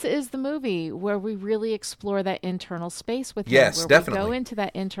this is the movie where we really explore that internal space with him. Yes, where definitely. we go into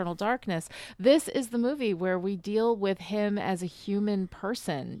that internal darkness. This is the movie where we deal with him as a human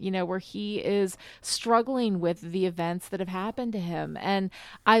person, you know, where he is struggling with the events that have happened to him. And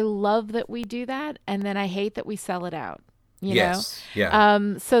I love that we do that. And then I hate that we sell it out, you know?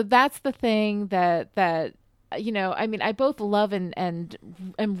 Yeah. So that's the thing that you know, I mean, I both love and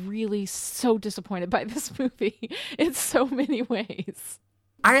am really so disappointed by this movie in so many ways.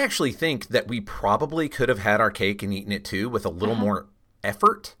 I actually think that we probably could have had our cake and eaten it too with a little more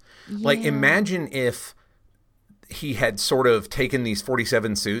effort. Like, imagine if he had sort of taken these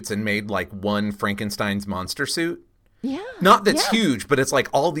 47 suits and made like one Frankenstein's monster suit. Yeah. Not that's huge, but it's like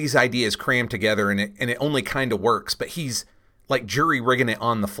all these ideas crammed together and it only kind of works, but he's like jury rigging it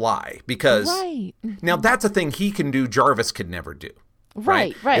on the fly because now that's a thing he can do Jarvis could never do.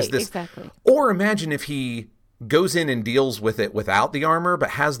 Right, Is this- exactly. Or imagine if he goes in and deals with it without the armor,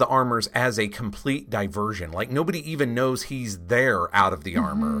 but has the armors as a complete diversion. Like nobody even knows he's there out of the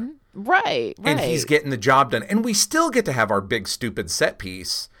armor. Right. And he's getting the job done. And we still get to have our big stupid set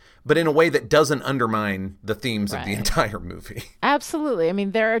piece, but in a way that doesn't undermine the themes of the entire movie. Absolutely. I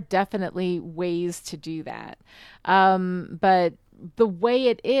mean, there are definitely ways to do that. But the way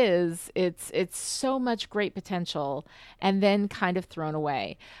it is, it's so much great potential and then kind of thrown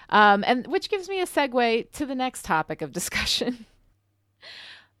away. And which gives me a segue to the next topic of discussion.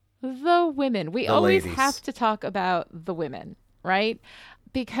 The women. We always ladies. have to talk about the women, right?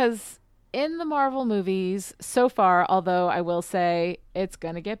 Because in the Marvel movies so far, although I will say it's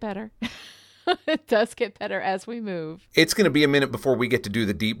going to get better. It does get better as we move. It's going to be a minute before we get to do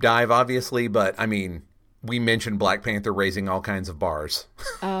the deep dive, obviously, but I mean, we mentioned Black Panther raising all kinds of bars.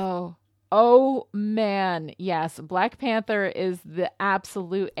 Oh man, yes. Black Panther is the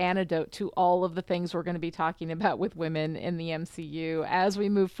absolute antidote to all of the things we're going to be talking about with women in the MCU as we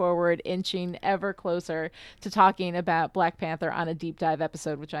move forward, inching ever closer to talking about Black Panther on a deep dive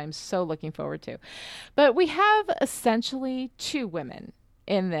episode, which I'm so looking forward to. But we have essentially two women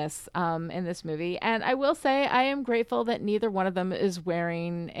in this movie, and I will say I am grateful that neither one of them is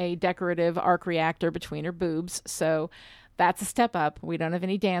wearing a decorative arc reactor between her boobs. So that's a step up. We don't have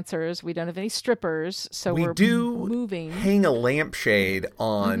any dancers. We don't have any strippers. So We we're do moving. hang a lampshade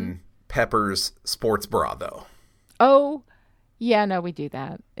on Pepper's sports bra, though. Oh, yeah, no, we do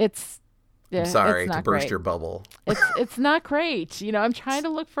that. I'm sorry it's to not burst great. your bubble. It's not great. You know, I'm trying to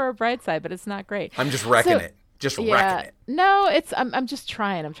look for a bright side, but it's not great. I'm just wrecking it. just Yeah. wrecking it. No, I'm just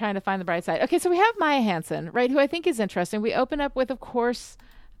trying. I'm trying to find the bright side. Okay, so we have Maya Hansen, right, who I think is interesting. We open up with, of course,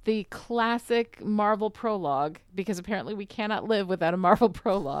 the classic Marvel prologue, because apparently we cannot live without a Marvel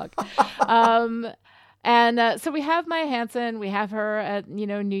prologue. So we have Maya Hansen. We have her at,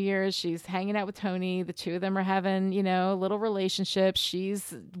 New Year's. She's hanging out with Tony. The two of them are having, a little relationship.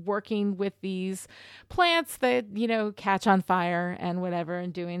 She's working with these plants that, catch on fire and whatever,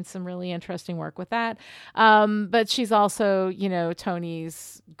 and doing some really interesting work with that. But she's also,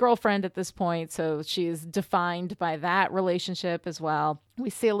 Tony's girlfriend at this point. So she's defined by that relationship as well. We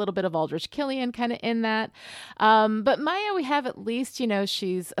see a little bit of Aldrich Killian kind of in that. But Maya, we have at least,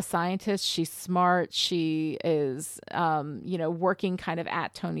 she's a scientist. She's smart. She is, working kind of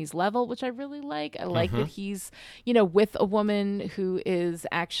at Tony's level, which I really like. I like that he's, with a woman who is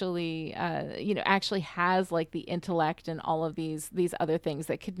actually, actually has like the intellect and all of these other things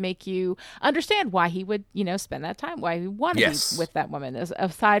that could make you understand why he would, spend that time, why he wanted to be with that woman,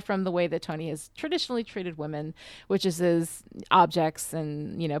 aside from the way that Tony has traditionally treated women, which is as objects and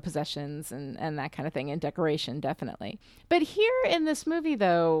possessions and that kind of thing, and decoration, definitely. But here in this movie,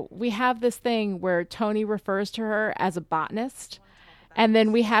 though, we have this thing where Tony refers to her as a botanist, and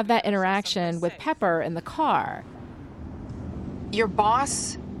then we have that interaction with Pepper in the car. Your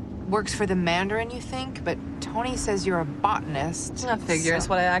boss works for the Mandarin, you think? But Tony says you're a botanist. That figures.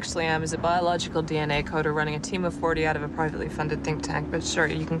 What I actually am is a biological DNA coder running a team of 40 out of a privately funded think tank, but sure,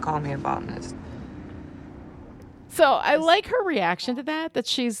 you can call me a botanist. So I like her reaction to that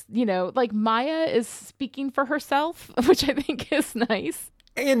she's, like Maya is speaking for herself, which I think is nice.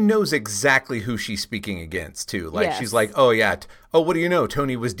 And knows exactly who she's speaking against, too. Like, yes. She's like, oh, yeah. What do you know?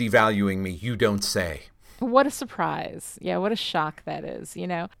 Tony was devaluing me. You don't say. What a surprise. Yeah, what a shock that is,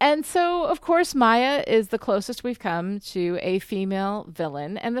 And so, of course, Maya is the closest we've come to a female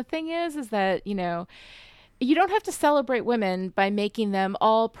villain. And the thing is that, you don't have to celebrate women by making them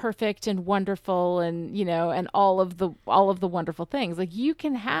all perfect and wonderful and, and all of the wonderful things. Like, you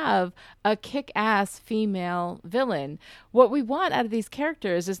can have a kick-ass female villain. What we want out of these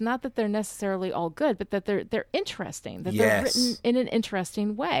characters is not that they're necessarily all good, but that they're interesting, that they're written in an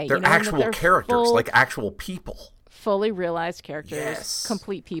interesting way. They're actual characters, like actual people. Fully realized characters,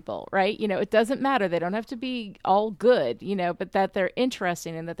 complete people, right? It doesn't matter. They don't have to be all good, but that they're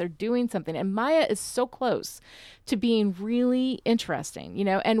interesting and that they're doing something. And Maya is so close to being really interesting,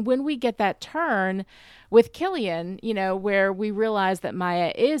 and when we get that turn with Killian, where we realize that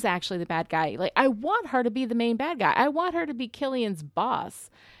Maya is actually the bad guy, like, I want her to be the main bad guy. I want her to be Killian's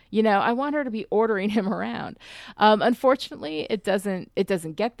boss. I want her to be ordering him around. Unfortunately, it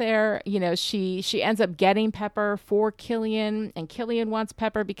doesn't get there. She ends up getting Pepper for Killian, and Killian wants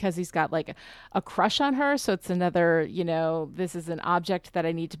Pepper because he's got like a crush on her. So it's another, this is an object that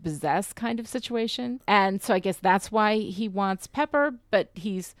I need to possess kind of situation. And so I guess that's why he wants Pepper, but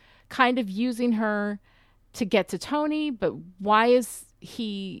he's kind of using her to get to Tony. But why is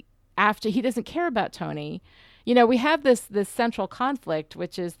he, after he doesn't care about Tony? We have this central conflict,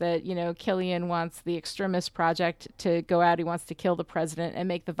 which is that, Killian wants the Extremis Project to go out. He wants to kill the president and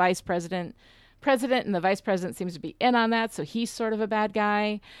make the vice president, and the vice president seems to be in on that. So he's sort of a bad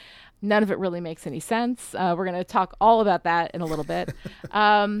guy. None of it really makes any sense. We're going to talk all about that in a little bit.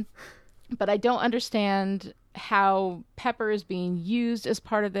 But I don't understand how Pepper is being used as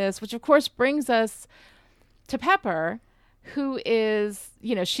part of this, which of course brings us to Pepper, who is,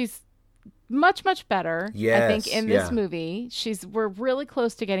 she's much, much better, I think, in this movie. We're really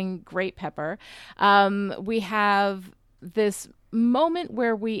close to getting great Pepper. We have this moment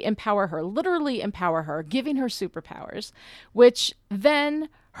where we empower her, literally empower her, giving her superpowers, which then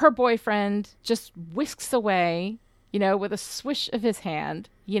her boyfriend just whisks away, with a swish of his hand,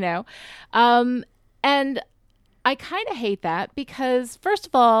 and I kind of hate that because, first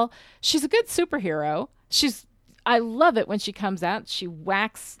of all, she's a good superhero. I love it when she comes out. She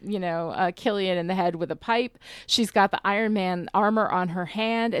whacks, Killian in the head with a pipe. She's got the Iron Man armor on her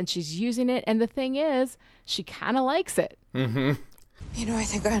hand, and she's using it. And the thing is, she kind of likes it. Mm-hmm. I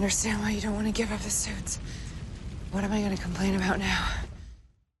think I understand why you don't want to give up the suits. What am I going to complain about now?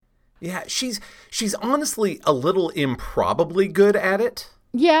 Yeah, she's honestly a little improbably good at it.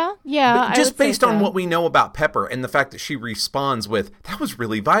 Yeah. But just based on what we know about Pepper and the fact that she responds with, that was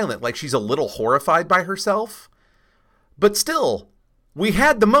really violent, like she's a little horrified by herself. But still, we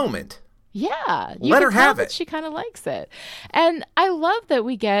had the moment. Yeah. Let her have it. She kind of likes it. And I love that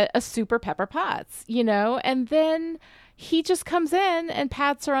we get a super Pepper Potts, and then he just comes in and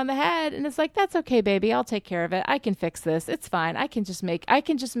pats her on the head and is like, that's okay, baby. I'll take care of it. I can fix this. It's fine. I can just make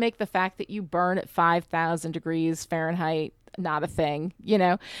the fact that you burn at 5,000 degrees Fahrenheit not a thing,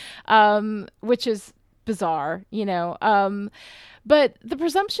 which is bizarre, you know. But the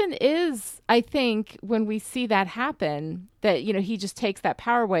presumption is, I think, when we see that happen, that, you know, he just takes that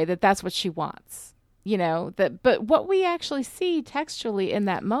power away, that that's what she wants, you know. But what we actually see textually in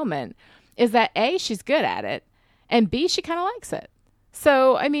that moment is that A, she's good at it, and B, she kind of likes it.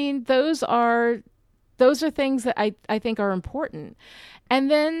 So, I mean, those are things that I think are important. And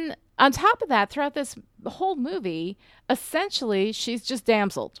then on top of that, throughout this whole movie, essentially, she's just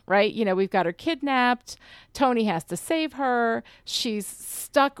damseled, right? You know, we've got her kidnapped. Tony has to save her. She's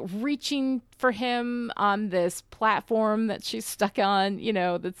stuck reaching for him on this platform that she's stuck on, you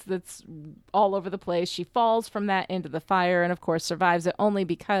know, that's all over the place. She falls from that into the fire and, of course, survives it only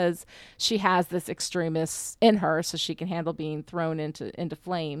because she has this extremist in her, so she can handle being thrown into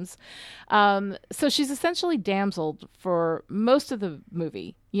flames. So she's essentially damseled for most of the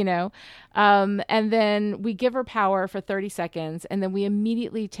movie, you know, and then we give her power for 30 seconds and then we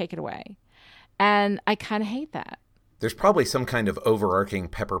immediately take it away. And I kind of hate that. There's probably some kind of overarching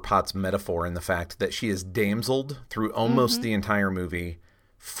Pepper Potts metaphor in the fact that she is damseled through almost the entire movie,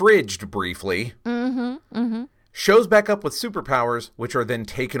 fridged briefly, shows back up with superpowers, which are then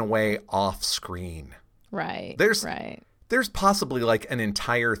taken away off screen. Right. There's possibly like an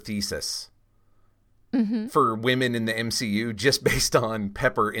entire thesis for women in the MCU just based on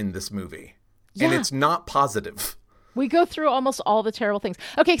Pepper in this movie. Yeah. And it's not positive. We go through almost all the terrible things.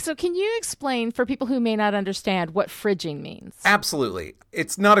 Okay, so can you explain for people who may not understand what fridging means? Absolutely.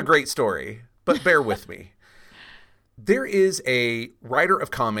 It's not a great story, but bear with me. There is a writer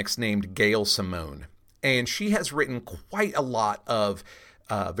of comics named Gail Simone, and she has written quite a lot of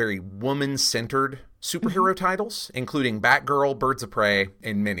very woman-centered superhero titles, including Batgirl, Birds of Prey,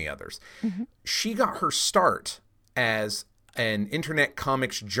 and many others. She got her start as an internet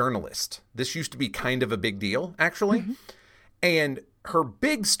comics journalist. This used to be kind of a big deal, actually. And her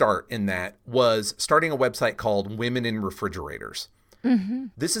big start in that was starting a website called Women in Refrigerators.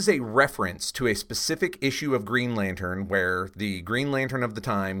 This is a reference to a specific issue of Green Lantern where the Green Lantern of the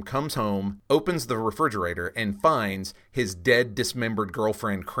time comes home, opens the refrigerator, and finds his dead, dismembered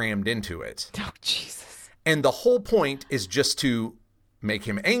girlfriend crammed into it. Oh, Jesus. And the whole point is just to make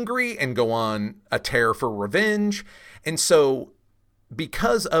him angry and go on a tear for revenge. And so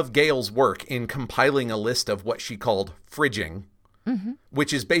because of Gail's work in compiling a list of what she called fridging,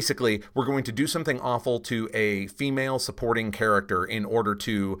 which is basically we're going to do something awful to a female supporting character in order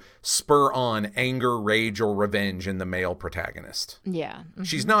to spur on anger, rage, or revenge in the male protagonist. Yeah.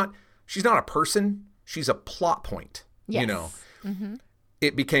 She's not a person. She's a plot point, you know.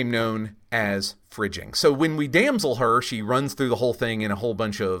 It became known as fridging. So when we damsel her, she runs through the whole thing in a whole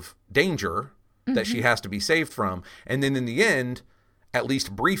bunch of danger that she has to be saved from. And then in the end, at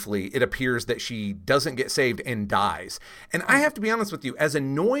least briefly, it appears that she doesn't get saved and dies. And I have to be honest with you, as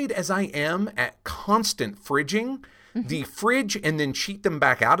annoyed as I am at constant fridging, the fridge and then cheat them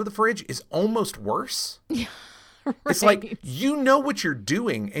back out of the fridge is almost worse. Right. It's like, you know what you're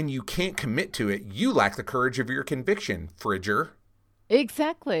doing and you can't commit to it. You lack the courage of your conviction, fridger.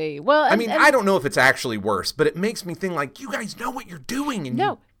 Exactly. Well, I mean, I don't know if it's actually worse, but it makes me think like, you guys know what you're doing and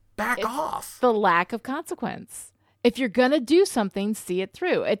you back off. The lack of consequence. If you're going to do something, see it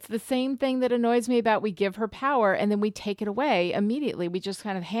through. It's the same thing that annoys me about we give her power and then we take it away immediately. We just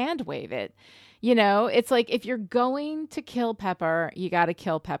kind of hand wave it. You know, it's like if you're going to kill Pepper, you got to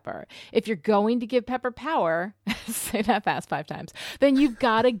kill Pepper. If you're going to give Pepper power, say that fast 5 times, then you've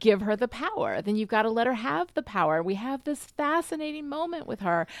got to give her the power. Then you've got to let her have the power. We have this fascinating moment with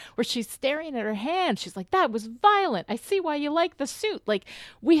her where she's staring at her hand. She's like, that was violent. I see why you like the suit. Like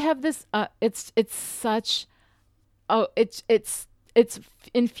we have this, it's such, it's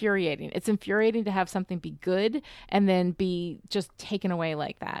infuriating. It's infuriating to have something be good and then be just taken away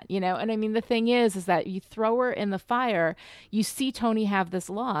like that, you know? And I mean, the thing is that you throw her in the fire, you see Tony have this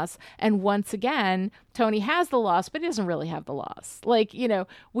loss. And once again, Tony has the loss, but he doesn't really have the loss. Like, you know,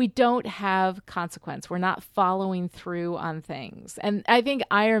 we don't have consequence. We're not following through on things. And I think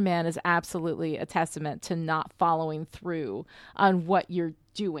Iron Man is absolutely a testament to not following through on what you're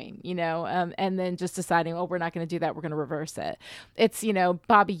doing, you know, and then just deciding, oh, we're not going to do that. We're going to reverse it. It's, you know,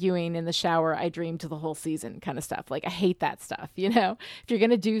 Bobby Ewing in the shower, I dreamed to the whole season kind of stuff. Like, I hate that stuff, you know. If you're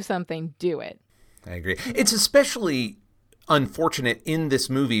going to do something, do it. I agree. It's especially unfortunate in this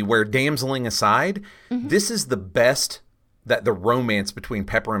movie where, damseling aside, this is the best that the romance between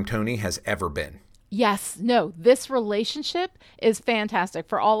Pepper and Tony has ever been. Yes, no, this relationship is fantastic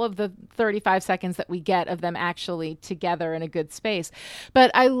for all of the 35 seconds that we get of them actually together in a good space. But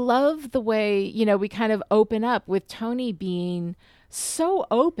I love the way, you know, we kind of open up with Tony being so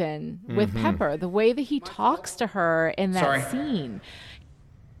open with Pepper, the way that he talks to her in that scene.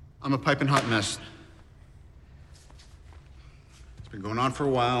 I'm a piping hot mess. Been going on for a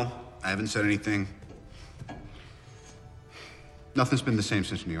while. I haven't said anything. Nothing's been the same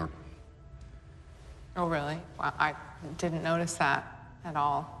since New York. Oh, really? Wow, I didn't notice that at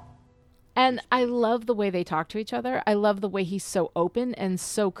all. And I love the way they talk to each other. I love the way he's so open and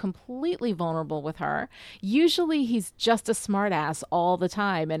so completely vulnerable with her. Usually he's just a smartass all the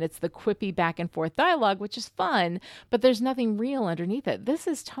time, and it's the quippy back and forth dialogue, which is fun, but there's nothing real underneath it. This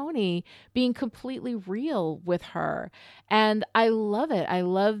is Tony being completely real with her. And I love it. I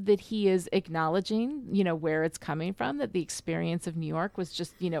love that he is acknowledging, where it's coming from, that the experience of New York was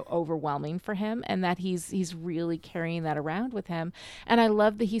just, overwhelming for him, and that he's really carrying that around with him. And I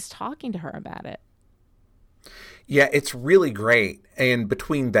love that he's talking to her about it. Yeah, it's really great. And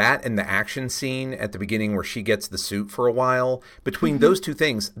between that and the action scene at the beginning where she gets the suit for a while, between those two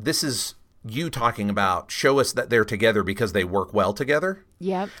things, this is you talking about show us that they're together because they work well together.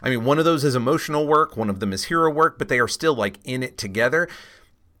 Yep. I mean, one of those is emotional work, one of them is hero work, but they are still like in it together.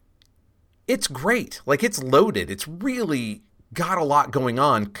 It's great. Like, it's loaded. It's really got a lot going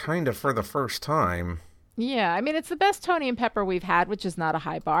on kind of for the first time. Yeah, I mean, it's the best Tony and Pepper we've had, which is not a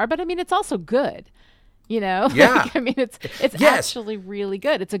high bar, but I mean, it's also good. Yeah. Like, I mean, it's yes. Actually really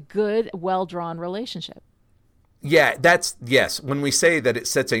good. It's a good, well-drawn relationship. Yeah, yes. When we say that it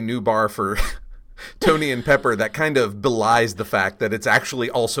sets a new bar for Tony and Pepper, that kind of belies the fact that it's actually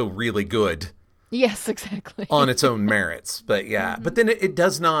also really good. Yes, exactly. On its own merits. But yeah, but then it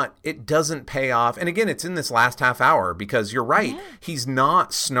doesn't pay off. And again, it's in this last half hour because you're right. Yeah. He's not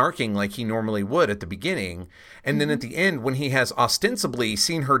snarking like he normally would at the beginning. And then at the end, when he has ostensibly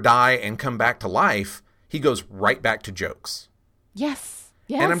seen her die and come back to life, he goes right back to jokes. Yes.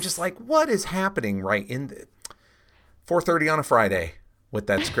 Yes. And I'm just like, what is happening right in the 4:30 on a Friday with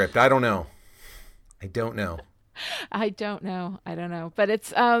that script? I don't know. I don't know. But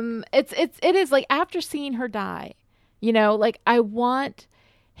it is like, after seeing her die, like, I want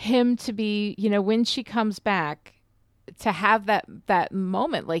him to be, when she comes back, to have that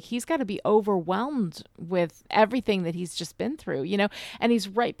moment. Like, he's got to be overwhelmed with everything that he's just been through, and he's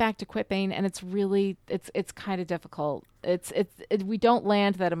right back to quipping, and it's really, it's kind of difficult. We don't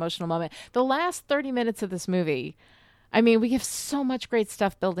land that emotional moment. The last 30 minutes of this movie, I mean, we have so much great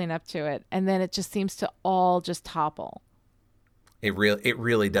stuff building up to it, and then it just seems to all just topple. It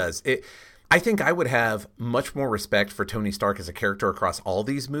really does. I think I would have much more respect for Tony Stark as a character across all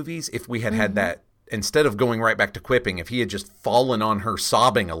these movies if we had that, instead of going right back to quipping, if he had just fallen on her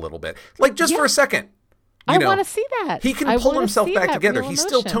sobbing a little bit, like just for a second. I want to see that. He can pull himself back together. He's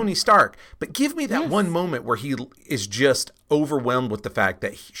still Tony Stark, but give me that one moment where he is just overwhelmed with the fact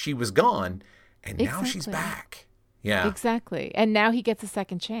that she was gone and now she's back. Yeah, exactly. And now he gets a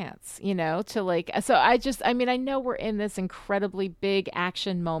second chance, to like, so I know we're in this incredibly big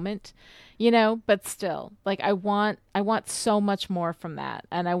action moment, but still, like, I want so much more from that.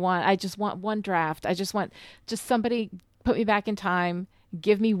 And I just want one draft. I just want somebody put me back in time,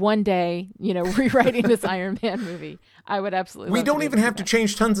 give me one day, rewriting this Iron Man movie. I would absolutely. We don't even have to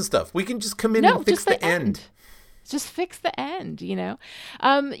change tons of stuff. We can just come in and fix the end. Just fix the end,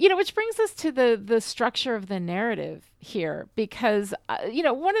 which brings us to the structure of the narrative here, because,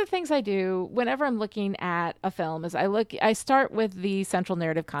 one of the things I do whenever I'm looking at a film is I start with the central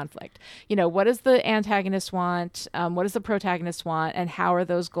narrative conflict. What does the antagonist want? What does the protagonist want? And how are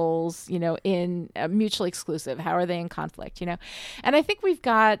those goals, in mutually exclusive? How are they in conflict? And I think we've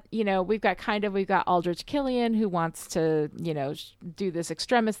got Aldrich Killian, who wants to, do this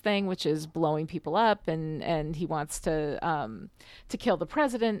extremist thing, which is blowing people up, and he wants to kill the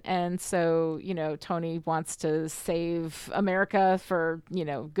president. And so, Tony wants to save America for,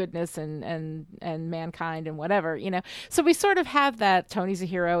 goodness and mankind and whatever, So we sort of have that Tony's a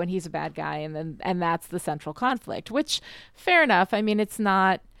hero and he's a bad guy, and that's the central conflict, which, fair enough. I mean, it's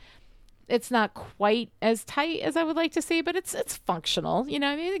not quite as tight as I would like to see, but it's functional.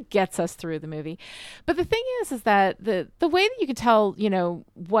 It gets us through the movie. But the thing is that the way that you can tell,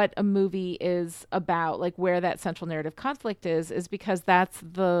 what a movie is about, like where that central narrative conflict is because that's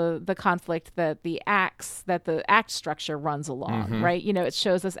the conflict that the act structure runs along, right? It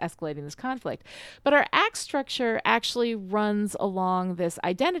shows us escalating this conflict. But our act structure actually runs along this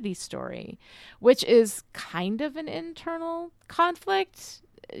identity story, which is kind of an internal conflict.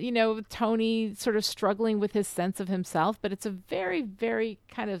 Tony sort of struggling with his sense of himself, but it's a very, very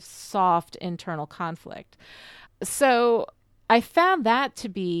kind of soft internal conflict. So I found that to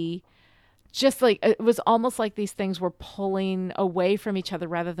be just like it was almost like these things were pulling away from each other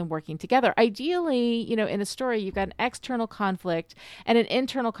rather than working together. Ideally, in a story, you've got an external conflict and an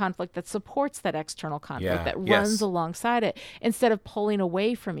internal conflict that supports that external conflict, that runs alongside it instead of pulling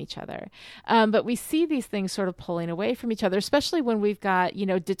away from each other. But we see these things sort of pulling away from each other, especially when we've got,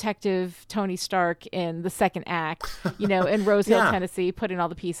 Detective Tony Stark in the second act, in Rose Hill, Tennessee, putting all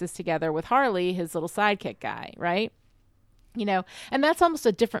the pieces together with Harley, his little sidekick guy, right? And that's almost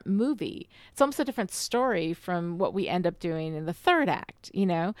a different movie. It's almost a different story from what we end up doing in the third act,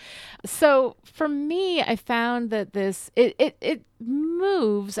 So for me, I found that it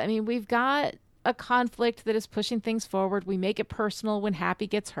moves. I mean, we've got a conflict that is pushing things forward. We make it personal when Happy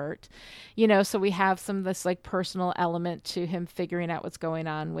gets hurt, so we have some of this like personal element to him figuring out what's going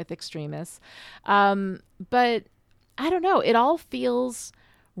on with Extremis. But I don't know. It all feels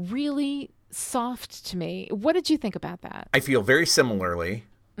really soft to me. What did you think about that? I feel very similarly.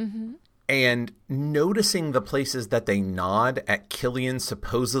 Mm-hmm. And noticing the places that they nod at Killian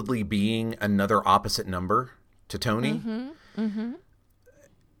supposedly being another opposite number to Tony. Mm-hmm. Mm-hmm.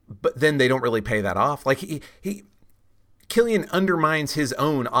 But then they don't really pay that off. Like Killian undermines his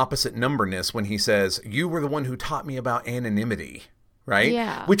own opposite numberness when he says, "You were the one who taught me about anonymity," right?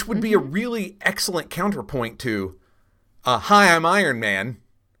 Yeah. Which would be a really excellent counterpoint to, "Hi, I'm Iron Man."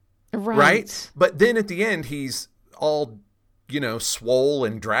 Right? But then at the end, he's all, swole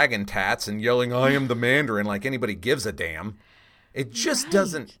and dragon tats and yelling, "I am the Mandarin," like anybody gives a damn. It just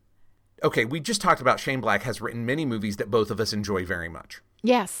doesn't. Okay, we just talked about Shane Black has written many movies that both of us enjoy very much.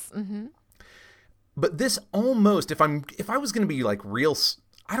 Yes. Mm-hmm. But this almost, if I was going to be like real,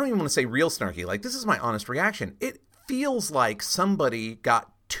 I don't even want to say real snarky, like this is my honest reaction. It feels like somebody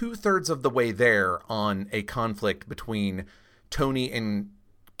got 2/3 of the way there on a conflict between Tony and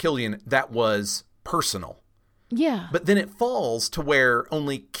Killian that was personal. Yeah. But then it falls to where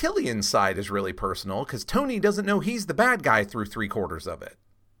only Killian's side is really personal because Tony doesn't know he's the bad guy through 3/4 of it.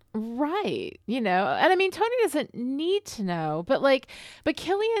 Right. And I mean, Tony doesn't need to know, but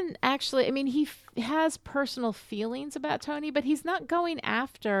Killian actually, I mean, he has personal feelings about Tony, but he's not going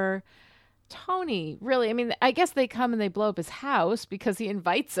after Tony, really. I mean, I guess they come and they blow up his house because he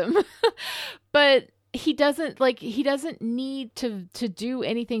invites him, but he doesn't need to do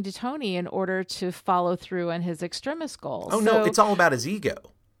anything to Tony in order to follow through on his Extremis goals. Oh, no, it's all about his ego.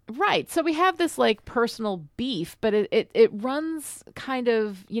 Right. So we have this like personal beef, but it runs kind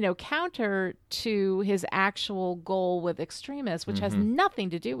of, counter to his actual goal with Extremis, which has nothing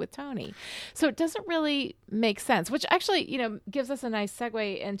to do with Tony. So it doesn't really make sense, which actually, gives us a nice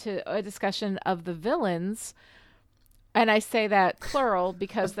segue into a discussion of the villains. And I say that plural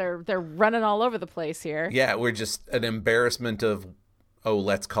because they're running all over the place here. Yeah, we're just an embarrassment of,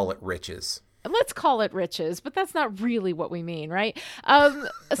 let's call it riches. Let's call it riches, but that's not really what we mean, right?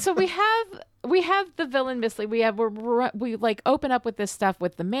 So we have the villain Miss Lee. We like open up with this stuff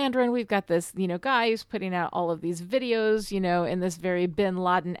with the Mandarin. We've got this, guy who's putting out all of these videos, in this very Bin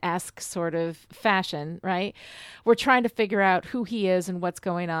Laden-esque sort of fashion, right? We're trying to figure out who he is and what's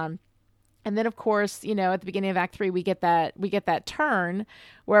going on. And then, of course, at the beginning of Act 3, we get that turn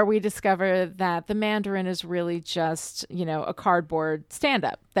where we discover that the Mandarin is really just, a cardboard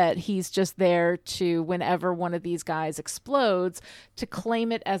stand-up, that he's just there to, whenever one of these guys explodes, to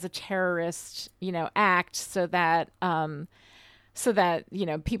claim it as a terrorist, act so that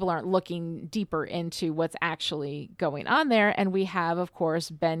people aren't looking deeper into what's actually going on there. And we have, of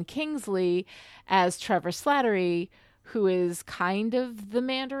course, Ben Kingsley as Trevor Slattery, who is kind of the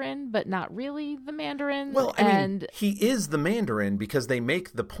Mandarin, but not really the Mandarin. Well, I mean, he is the Mandarin because they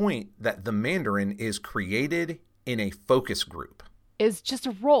make the point that the Mandarin is created in a focus group. Is just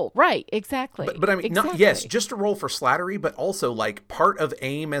a role. Right, exactly. But I mean, yes, just a role for Slattery, but also like part of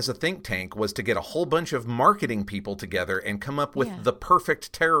AIM as a think tank was to get a whole bunch of marketing people together and come up with the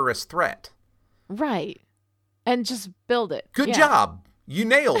perfect terrorist threat. Right. And just build it. Good job. You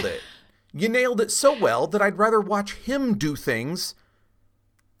nailed it. You nailed it so well that I'd rather watch him do things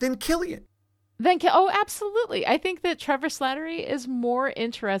than Killian. Absolutely. I think that Trevor Slattery is more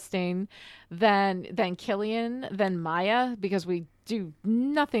interesting than Killian, than Maya, because we do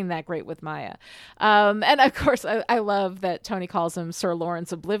nothing that great with Maya. And of course, I love that Tony calls him Sir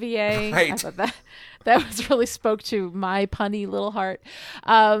Lawrence Olivier. Right. I thought that was really spoke to my punny little heart.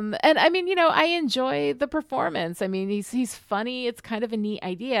 And I mean, I enjoy the performance. I mean, he's funny. It's kind of a neat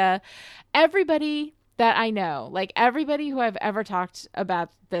idea. Everybody that I know, like everybody who I've ever talked about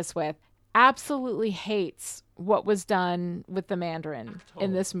this with, absolutely hates what was done with the Mandarin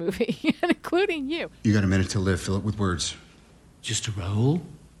in this movie, including you. You got a minute to live. Fill it with words. Just a role.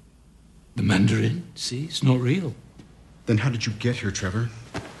 The Mandarin, see, it's not real. Then how did you get here, Trevor?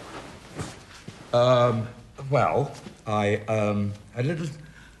 Well, I had a little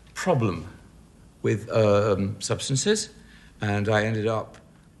problem with substances, and I ended up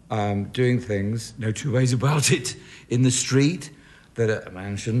doing things, no two ways about it, in the street that a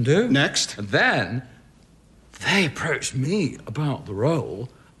man shouldn't do. Next. And then they approached me about the role,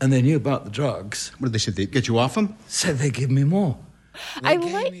 and they knew about the drugs. What did they say? They'd get you off them? Said they'd give me more. I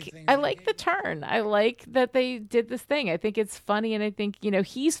like the turn. I like that they did this thing. I think it's funny, and I think,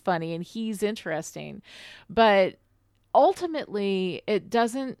 he's funny and he's interesting. But ultimately, it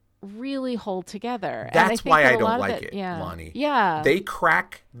doesn't really hold together. That's why I don't like it, Lonnie. Yeah. They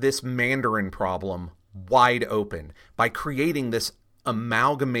crack this Mandarin problem wide open by creating this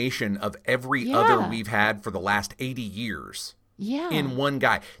amalgamation of every other we've had for the last 80 years in one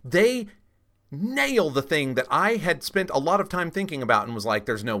guy. They nail the thing that I had spent a lot of time thinking about and was like,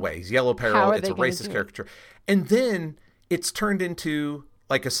 there's no way. He's Yellow Peril. It's a racist caricature. And then it's turned into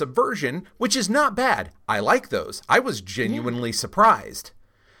like a subversion, which is not bad. I like those. I was genuinely surprised.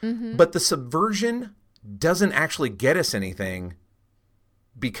 Mm-hmm. But the subversion doesn't actually get us anything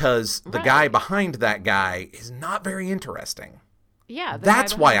because the guy behind that guy is not very interesting. Yeah.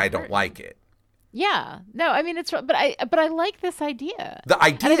 That's why I don't like it. Yeah. No, I mean, but I like this idea. The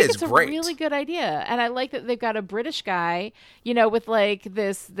idea and I think is it's great. A really good idea. And I like that they've got a British guy, with like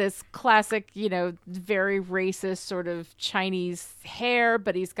this classic, very racist sort of Chinese hair,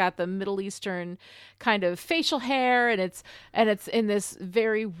 but he's got the Middle Eastern kind of facial hair, and it's in this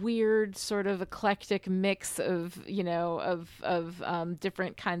very weird sort of eclectic mix of,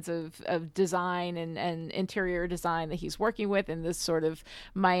 different kinds of design and interior design that he's working with in this sort of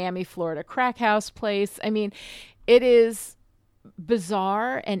Miami, Florida crack house place. I mean, it is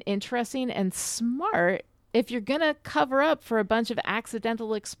bizarre and interesting and smart. If you're going to cover up for a bunch of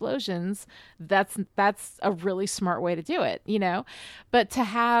accidental explosions, that's a really smart way to do it, But to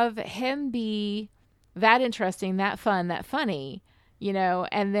have him be that interesting, that fun, that funny,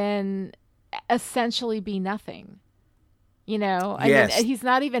 and then essentially be nothing. I mean, he's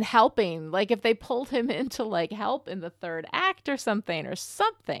not even helping. Like, if they pulled him into like help in the third act or something,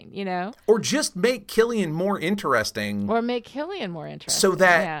 or just make Killian more interesting, so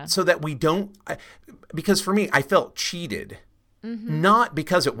that we don't. Because for me, I felt cheated, not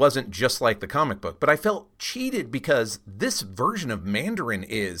because it wasn't just like the comic book, but I felt cheated because this version of Mandarin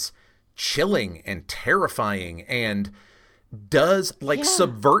is chilling and terrifying and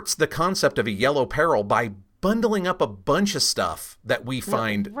subverts the concept of a Yellow Peril by bundling up a bunch of stuff that we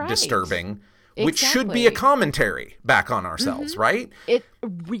find disturbing, which should be a commentary back on ourselves, right?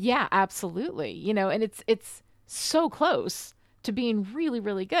 Yeah, absolutely. And it's so close to being really,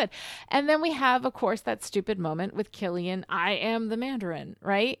 really good. And then we have, of course, that stupid moment with Killian. I am the Mandarin,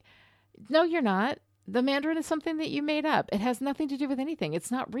 right? No, you're not. The Mandarin is something that you made up. It has nothing to do with anything. It's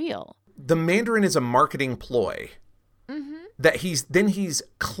not real. The Mandarin is a marketing ploy. That he's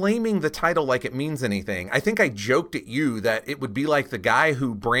claiming the title like it means anything. I think I joked at you that it would be like the guy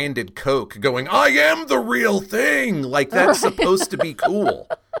who branded Coke going, I am the real thing. Like that's supposed to be cool.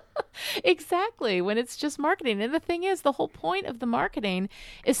 Exactly, when it's just marketing. And the thing is, the whole point of the marketing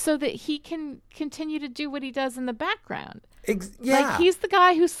is so that he can continue to do what he does in the background. Like, he's the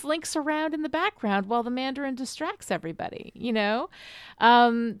guy who slinks around in the background while the Mandarin distracts everybody, The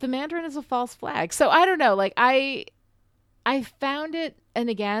Mandarin is a false flag. So I don't know, like I found it, and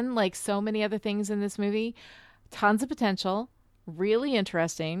again, like so many other things in this movie, tons of potential, really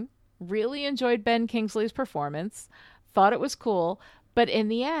interesting, really enjoyed Ben Kingsley's performance, thought it was cool, but in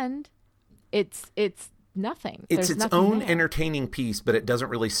the end, it's nothing. It's its own entertaining piece, but it doesn't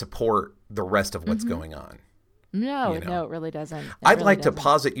really support the rest of what's going on. No, it really doesn't. I'd like to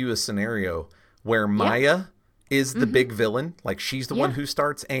posit you a scenario where Maya is the big villain, like she's the one who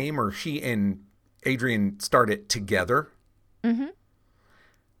starts AIM, or she and Adrian start it together.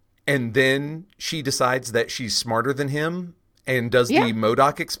 And then she decides that she's smarter than him and does the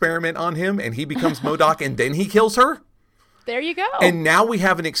MODOK experiment on him, and he becomes MODOK, and then he kills her. There you go. And now we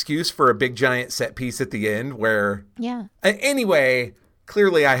have an excuse for a big giant set piece at the end where... Anyway,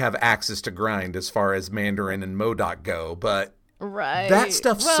 clearly I have axes to grind as far as Mandarin and MODOK go, but that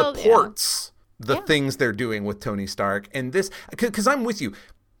stuff supports the things they're doing with Tony Stark. And this... Because I'm with you.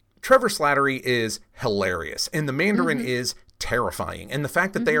 Trevor Slattery is hilarious, and the Mandarin is terrifying. And the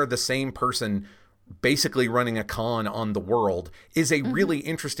fact that they are the same person basically running a con on the world is a really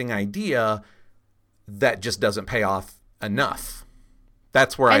interesting idea that just doesn't pay off enough.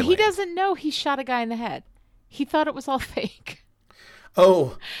 That's where he doesn't know he shot a guy in the head. He thought it was all fake.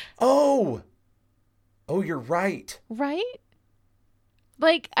 Oh, you're right. Right?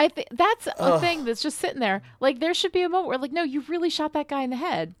 Like, I think that's a thing that's just sitting there. Like, there should be a moment where, like, no, you really shot that guy in the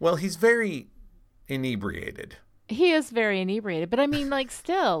head. Well, he's very inebriated. He is very inebriated, but I mean, like,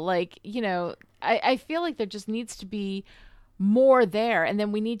 still, like, I feel like there just needs to be more there, and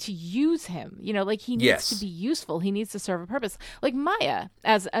then we need to use him, like he needs to be useful. He needs to serve a purpose, like Maya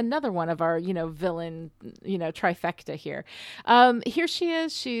as another one of our villain trifecta here. Here she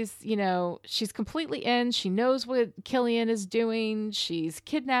is, she's completely in. She knows what Killian is doing. She's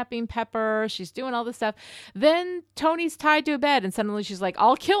kidnapping Pepper, she's doing all this stuff. Then Tony's tied to a bed and suddenly she's like,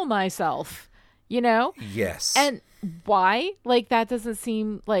 I'll kill myself. Yes. And why? Like, that doesn't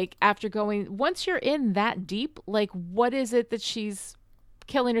seem like, after going, once you're in that deep, like, what is it that she's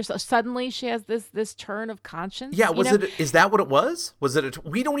killing herself? Suddenly she has this turn of conscience. Yeah. Is that what it was? Was it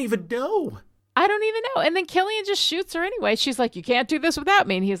we don't even know. I don't even know. And then Killian just shoots her anyway. She's like, you can't do this without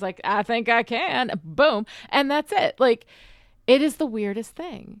me. And he's like, I think I can. Boom. And that's it. Like, it is the weirdest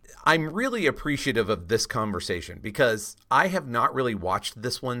thing. I'm really appreciative of this conversation because I have not really watched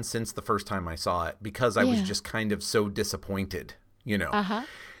this one since the first time I saw it because I was just kind of so disappointed,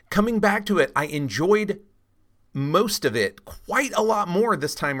 Coming back to it, I enjoyed most of it quite a lot more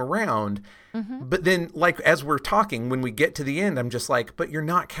this time around. Mm-hmm. But then, like, as we're talking, when we get to the end, I'm just like, but you're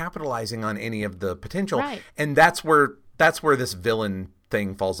not capitalizing on any of the potential. Right. And that's where this villain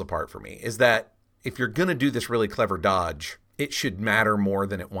thing falls apart for me, is that if you're going to do this really clever dodge, it should matter more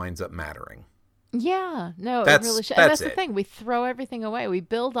than it winds up mattering. Yeah, no, it really should. And that's the it. thing. We throw everything away. We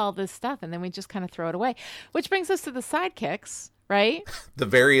build all this stuff and then we just kind of throw it away. Which brings us to the sidekicks, right? The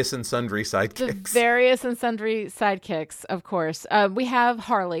various and sundry sidekicks. Of course. We have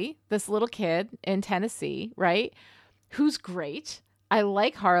Harley, this little kid in Tennessee, right? Who's great. I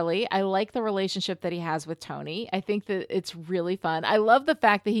like Harley. I like the relationship that he has with Tony. I think that it's really fun. I love the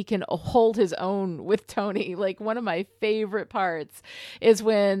fact that he can hold his own with Tony. Like, one of my favorite parts is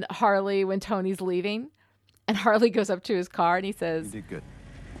when Tony's leaving and Harley goes up to his car and he says, You did good.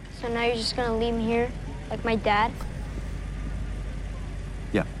 So now you're just gonna leave me here, like my dad?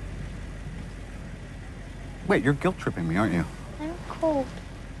 Yeah. Wait, you're guilt tripping me, aren't you? I'm cold.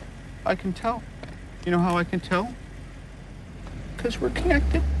 I can tell. You know how I can tell? Because we're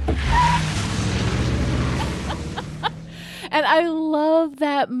connected. And I love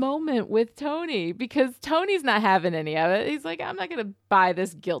that moment with Tony because Tony's not having any of it. He's like, I'm not going to buy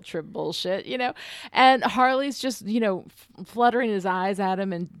this guilt trip bullshit, And Harley's just, fluttering his eyes at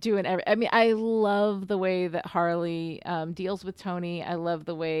him and doing I mean, I love the way that Harley deals with Tony. I love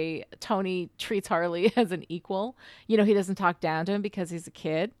the way Tony treats Harley as an equal. He doesn't talk down to him because he's a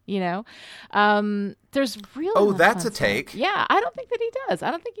kid, There's really that's a take. Yeah, I don't think that he does.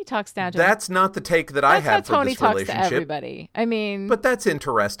 I don't think he talks down to him. That's not the take that I have for Tony this talks relationship. To everybody. I mean, but that's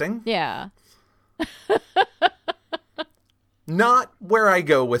interesting. Yeah. Not where I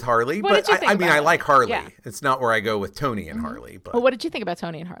go with Harley, what but I like Harley. Yeah. It's not where I go with Tony and Harley. But well, what did you think about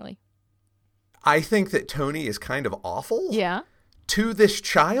Tony and Harley? I think that Tony is kind of awful. Yeah. To this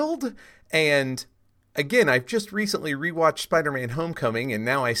child, and again, I've just recently rewatched Spider-Man: Homecoming, and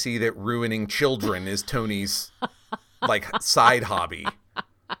now I see that ruining children is Tony's side hobby.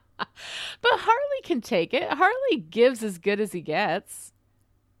 But Harley can take it. Harley gives as good as he gets.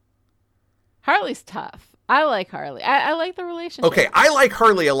 Harley's tough. I like Harley. I like the relationship. Okay, I like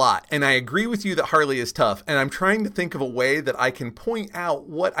Harley a lot, and I agree with you that Harley is tough, and I'm trying to think of a way that I can point out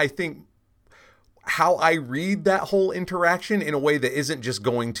what I think, how I read that whole interaction in a way that isn't just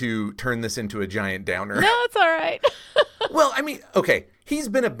going to turn this into a giant downer. No, it's all right. Well, I mean, okay, he's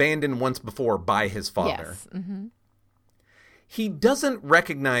been abandoned once before by his father. Yes. Mm-hmm. He doesn't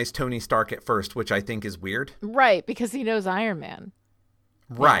recognize Tony Stark at first, which I think is weird. Right, because he knows Iron Man.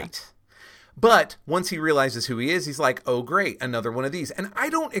 Right. Yeah. But once he realizes who he is, he's like, oh, great, another one of these. And I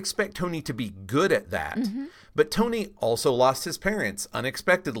don't expect Tony to be good at that. Mm-hmm. But Tony also lost his parents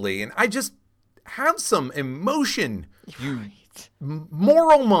unexpectedly. And I just have some emotion, you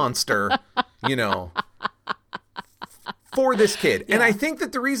moral monster, for this kid. Yeah. And I think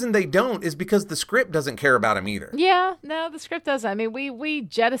that the reason they don't is because the script doesn't care about him either. Yeah, no, the script doesn't. I mean, we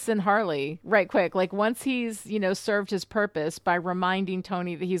jettison Harley right quick. Like, once he's, served his purpose by reminding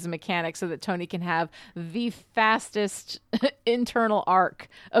Tony that he's a mechanic so that Tony can have the fastest internal arc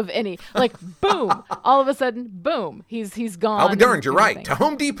of any, like, boom, all of a sudden, boom, he's gone. I'll be darned, you're right. To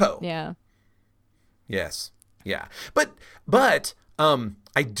Home Depot. Yeah. Yes. Yeah. But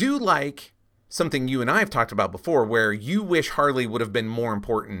I do like something you and I have talked about before, where you wish Harley would have been more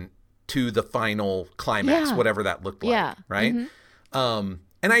important to the final climax, whatever that looked like, right? Mm-hmm.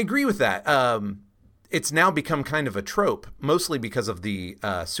 And I agree with that. It's now become kind of a trope, mostly because of the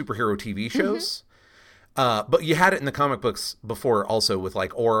superhero TV shows. Mm-hmm. But you had it in the comic books before also with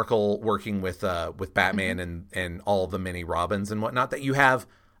like Oracle working with Batman and all the many Robins and whatnot, that you have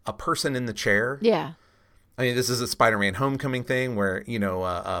a person in the chair. Yeah. I mean, this is a Spider-Man Homecoming thing where,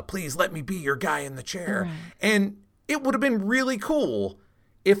 please let me be your guy in the chair. Right. And it would have been really cool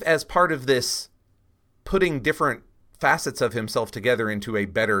if, as part of this, putting different facets of himself together into a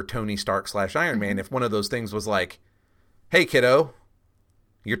better Tony Stark / Iron Man, if one of those things was like, hey, kiddo,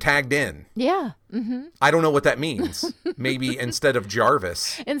 you're tagged in. Yeah. Mm-hmm. I don't know what that means. Maybe instead of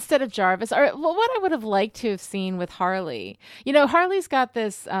Jarvis. Instead of Jarvis. Or what I would have liked to have seen with Harley. Harley's got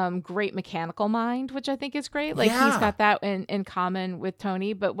this great mechanical mind, which I think is great. Like, he's got that in common with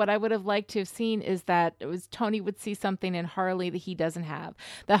Tony. But what I would have liked to have seen is that Tony would see something in Harley that he doesn't have.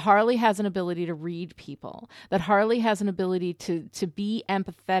 That Harley has an ability to read people. That Harley has an ability to be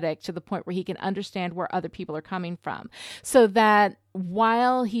empathetic to the point where he can understand where other people are coming from. So that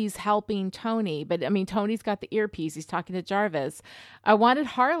while he's helping Tony, but I mean, Tony's got the earpiece, he's talking to Jarvis. I wanted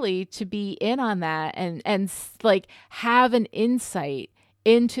Harley to be in on that and like have an insight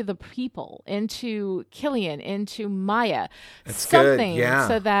into the people, into Killian, into Maya, That's something good. Yeah.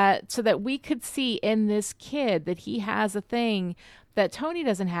 so that we could see in this kid that he has a thing that Tony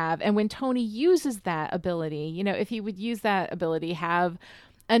doesn't have. And when Tony uses that ability, if he would use that ability, have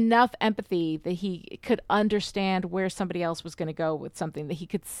enough empathy that he could understand where somebody else was going to go with something, that he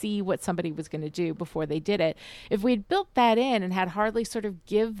could see what somebody was going to do before they did it. If we'd built that in and had Harley sort of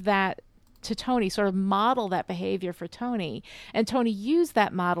give that to Tony, sort of model that behavior for Tony, and Tony used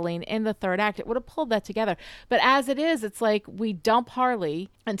that modeling in the third act, it would have pulled that together. But as it is, it's like we dump Harley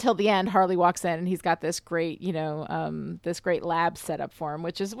until the end. Harley walks in and he's got this great, this great lab set up for him,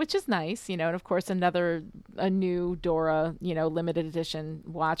 which is nice, and of course a new Dora, limited edition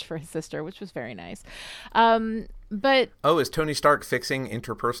watch for his sister, which was very nice. But is Tony Stark fixing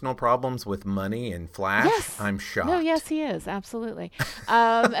interpersonal problems with money and Flash? Yes. I'm shocked. No, yes, he is. Absolutely.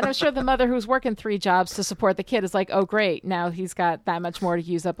 And I'm sure the mother who's working 3 jobs to support the kid is like, oh, great. Now he's got that much more to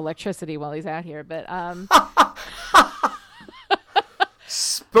use up electricity while he's out here. But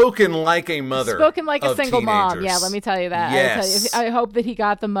spoken like a mother. Spoken like a single mom. teenagers. Yeah, let me tell you that. Yes. I hope that he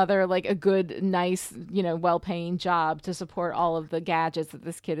got the mother like a good, nice, well-paying job to support all of the gadgets that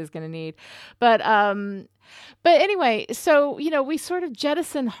this kid is going to need. But anyway, so, we sort of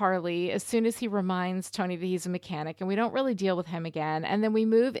jettison Harley as soon as he reminds Tony that he's a mechanic, and we don't really deal with him again. And then we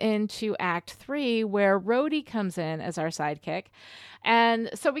move into Act 3, where Rhodey comes in as our sidekick. And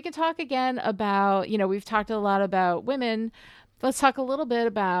so we can talk again about, we've talked a lot about women. Let's talk a little bit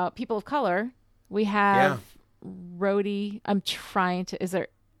about people of color. We have Rhodey. Is there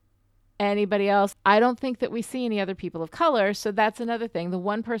anybody else? I don't think that we see any other people of color, so that's another thing. The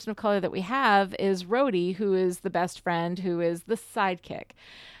one person of color that we have is Rhodey, who is the best friend, who is the sidekick.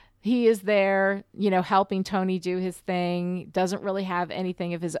 He is there, helping Tony do his thing, doesn't really have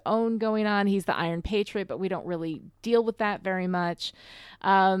anything of his own going on. He's the Iron Patriot, but we don't really deal with that very much.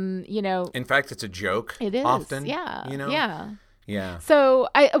 In fact, it's a joke. It is. Often. Yeah. Yeah. Yeah. So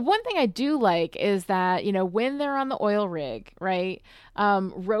one thing I do like is that, when they're on the oil rig, right,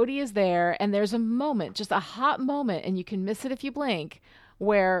 Rhodey is there and there's a moment, just a hot moment, and you can miss it if you blink,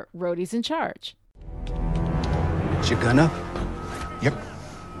 where Rhodey's in charge. Is your gun up? Yep.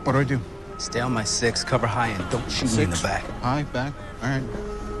 What do I do? Stay on my 6, cover high, and don't shoot me in the back. High, back. All right.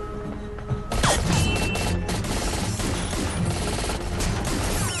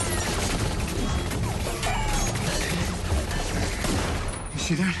 You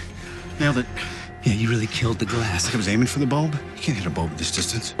see that? Nailed it. Yeah, you really killed the glass. I was aiming for the bulb. You can't hit a bulb at this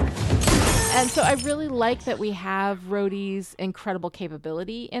distance. And so I really like that we have Rhodey's incredible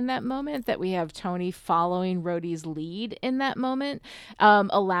capability in that moment, that we have Tony following Rhodey's lead in that moment,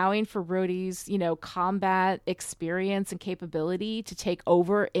 allowing for Rhodey's, combat experience and capability to take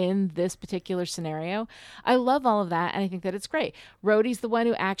over in this particular scenario. I love all of that, and I think that it's great. Rhodey's the one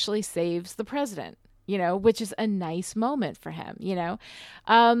who actually saves the president, which is a nice moment for him,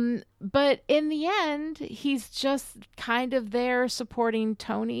 But in the end, he's just kind of there supporting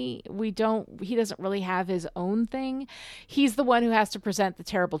Tony. He doesn't really have his own thing. He's the one who has to present the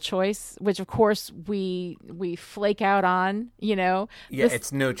terrible choice, which of course we flake out on, Yeah,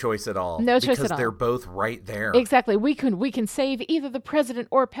 it's no choice at all. No choice at all. Because they're both right there. Exactly. We can save either the president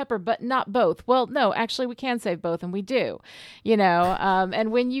or Pepper, but not both. Well, no, actually we can save both, and we do,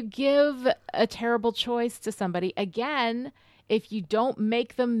 and when you give a terrible choice to somebody, again, if you don't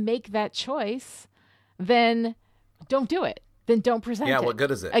make them make that choice, then don't do it. Then don't present it. Yeah, what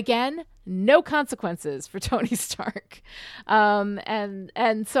good is it? Again, no consequences for Tony Stark.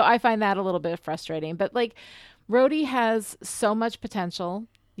 And so I find that a little bit frustrating. But Rhodey has so much potential.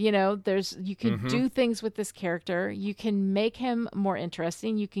 You know, you can do things with this character. You can make him more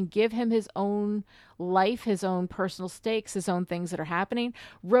interesting. You can give him his own life, his own personal stakes, his own things that are happening.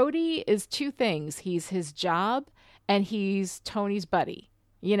 Rhodey is two things. He's his job and he's Tony's buddy,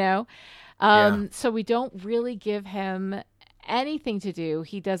 you know? So we don't really give him anything to do.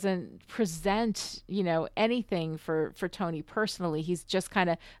 He doesn't present, you know, anything for Tony personally. He's just kind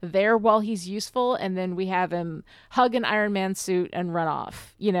of there while he's useful, and then we have him hug an Iron Man suit and run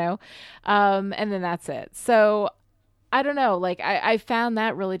off, you know, and then that's it. So I don't know, like I found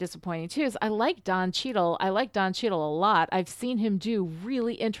that really disappointing too. Is I like Don Cheadle. I like Don Cheadle a lot. I've seen him do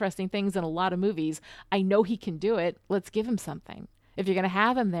really interesting things in a lot of movies. I know he can do it. Let's give him something. If you're going to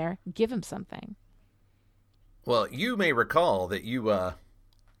have him there, give him something. Well, you may recall that you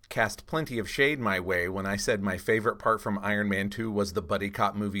cast plenty of shade my way when I said my favorite part from Iron Man 2 was the buddy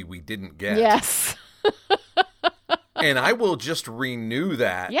cop movie we didn't get. Yes. And I will just renew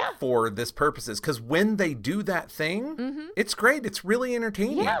that for this purposes, because when they do that thing, it's great. It's really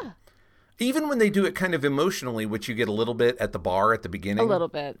entertaining. Yeah. Even when they do it kind of emotionally, which you get a little bit at the bar at the beginning. A little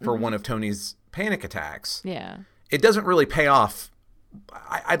bit. For one of Tony's panic attacks. Yeah. It doesn't really pay off.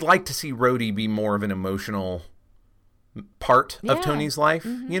 I'd like to see Rhodey be more of an emotional part of Tony's life,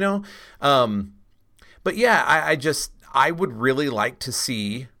 you know? But yeah, I would really like to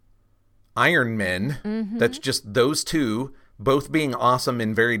see Iron Men, that's just those two, both being awesome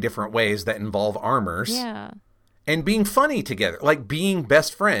in very different ways that involve armors. Yeah. And being funny together, like being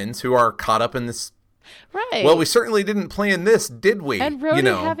best friends who are caught up in this. Right. Well, we certainly didn't plan this, did we? And Rhodey you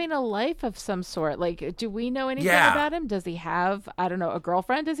know? having a life of some sort. Like, do we know anything about him? Does he have, I don't know, a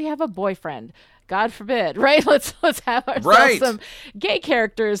girlfriend? Does he have a boyfriend? God forbid, right? Let's have ourselves some gay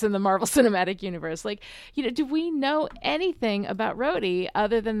characters in the Marvel Cinematic Universe. Like, you know, do we know anything about Rhodey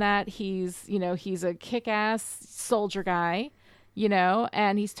other than that he's a kick-ass soldier guy, you know,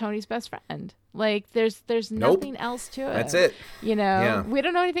 and he's Tony's best friend. Like, there's nothing else to it. That's it. You know, we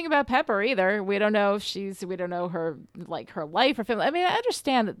don't know anything about Pepper either. We don't know we don't know her, like, her life or family. I mean, I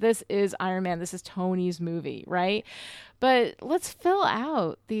understand that this is Iron Man. This is Tony's movie, right? But let's fill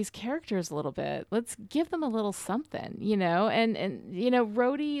out these characters a little bit. Let's give them a little something, you know? And you know,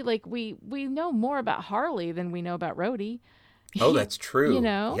 Rhodey, like, we know more about Harley than we know about Rhodey. Oh, that's true. You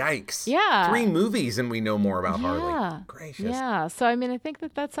know? Yikes. Yeah. 3 movies and we know more about Harley. Gracious. Yeah. So, I mean, I think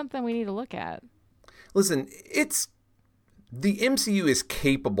that's something we need to look at. Listen, the MCU is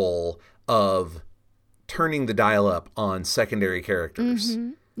capable of turning the dial up on secondary characters.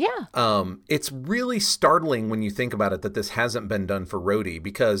 Yeah. It's really startling when you think about it that this hasn't been done for Rhodey,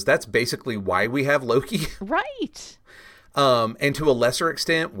 because that's basically why we have Loki. Right. And to a lesser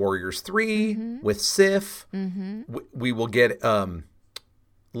extent, Warriors 3 with Sif. We will get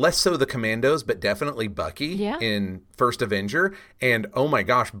less so the Commandos, but definitely Bucky in First Avenger. And oh my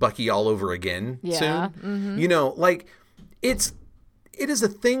gosh, Bucky all over again soon. You know, like, it is a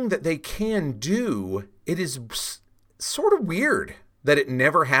thing that they can do. It is sort of weird that it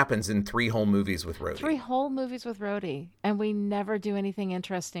never happens in 3 whole movies with Rhodey. 3 whole movies with Rhodey, and we never do anything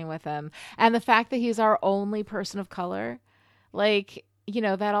interesting with him. And the fact that he's our only person of color, like, you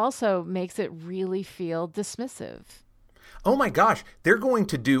know, that also makes it really feel dismissive. Oh my gosh, they're going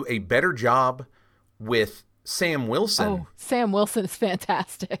to do a better job with Sam Wilson. Oh, Sam Wilson is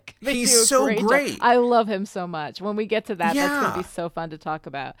fantastic. He's so great. I love him so much. When we get to that, that's going to be so fun to talk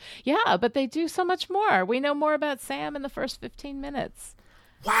about. Yeah, but they do so much more. We know more about Sam in the first 15 minutes.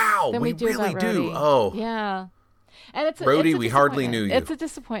 Wow, we really do. Oh. Yeah. And Rhodey, we hardly knew you. It's a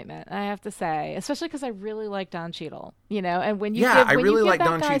disappointment, I have to say, especially because I really like Don Cheadle, you know, and when you give that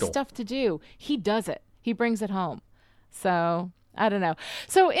Don guy Cheadle stuff to do, he does it. He brings it home. So, I don't know.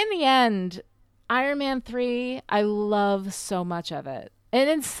 So, in the end, Iron Man 3, I love so much of it. And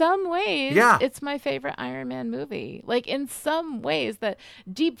in some ways, it's my favorite Iron Man movie. Like, in some ways, that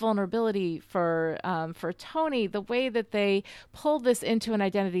deep vulnerability for Tony, the way that they pull this into an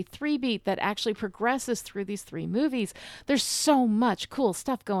Identity 3 beat that actually progresses through these 3 movies. There's so much cool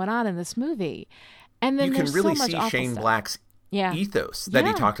stuff going on in this movie. And then you can really so much see Shane stuff. Black's ethos that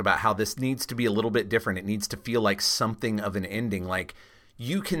he talked about, how this needs to be a little bit different. It needs to feel like something of an ending. Like,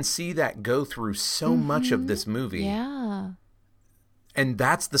 you can see that go through so much of this movie. Yeah. And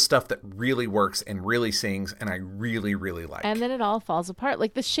that's the stuff that really works and really sings, and I really, really like. And then it all falls apart.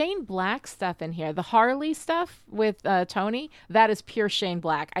 Like the Shane Black stuff in here, the Harley stuff with Tony, that is pure Shane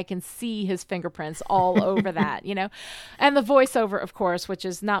Black. I can see his fingerprints all over that, you know? And the voiceover, of course, which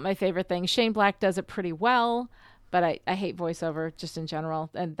is not my favorite thing. Shane Black does it pretty well, but I hate voiceover just in general.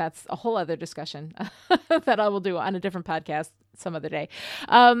 And that's a whole other discussion that I will do on a different podcast some other day.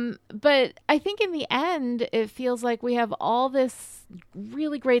 But I think in the end, it feels like we have all this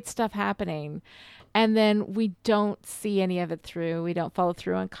really great stuff happening. And then we don't see any of it through. We don't follow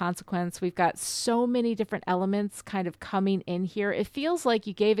through on consequence. We've got so many different elements kind of coming in here. It feels like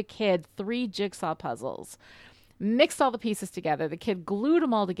you gave a kid 3 jigsaw puzzles, mixed all the pieces together. The kid glued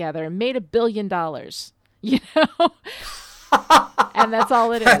them all together and made $1 billion, you know? And that's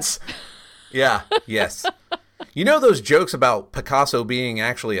all it is. Yeah, yes. You know those jokes about Picasso being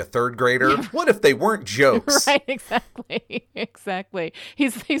actually a 3rd grader? What if they weren't jokes? Right, exactly. Exactly.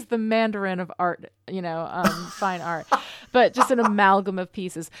 He's the Mandarin of art, you know, fine art, but just an amalgam of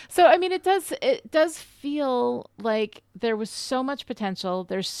pieces. So, I mean, it does feel like there was so much potential.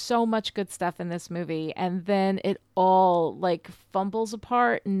 There's so much good stuff in this movie. And then it all like fumbles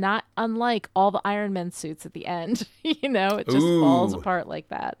apart, not unlike all the Iron Man suits at the end. You know, it just falls apart like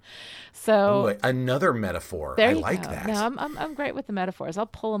that. So another metaphor. There I you like go. that. No, I'm great with the metaphors. I'll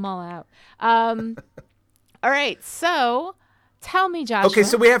pull them all out. All right. So tell me, Joshua. Okay,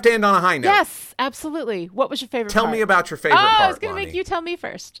 so we have to end on a high note. Yes, absolutely. What was your favorite part? Tell me about your favorite part, I was going to Lonnie. make you tell me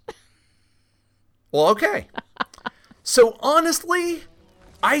first. Well, okay. So honestly,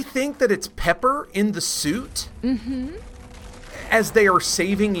 I think that it's Pepper in the suit. Mm-hmm. As they are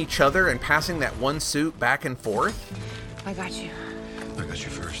saving each other and passing that one suit back and forth. I got you. I got you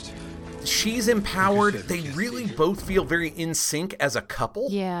first. She's empowered. They really both feel very in sync as a couple.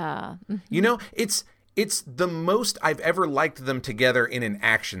 Yeah. Mm-hmm. You know, it's the most I've ever liked them together in an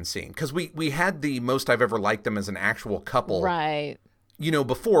action scene. Because we had the most I've ever liked them as an actual couple. Right. You know,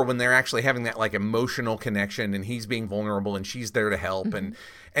 before when they're actually having that like emotional connection and he's being vulnerable and she's there to help. Mm-hmm.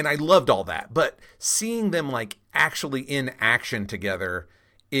 And I loved all that. But seeing them like actually in action together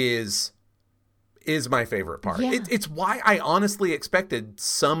is my favorite part. Yeah. It's why I honestly expected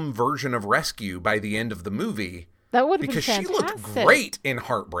some version of rescue by the end of the movie. That would have been because fantastic. she looked great in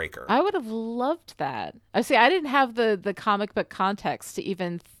Heartbreaker. I would have loved that. I didn't have the comic book context to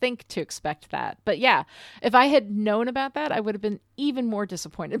even think to expect that. But yeah, if I had known about that, I would have been even more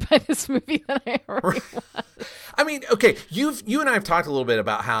disappointed by this movie than I already was. I mean, okay, you and I have talked a little bit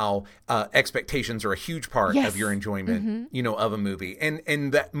about how expectations are a huge part Yes. of your enjoyment, you know, of a movie.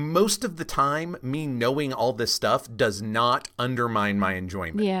 And that most of the time, me knowing all this stuff does not undermine my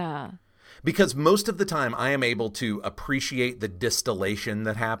enjoyment. Yeah. Because most of the time I am able to appreciate the distillation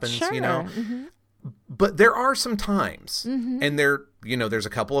that happens, Sure. you know. Mm-hmm. But there are some times, and there's a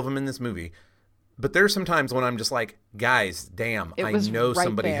couple of them in this movie, but there's some times when I'm just like, guys, damn, It I was know right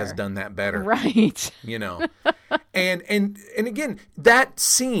somebody has there. done that better. Right. You know. and again, that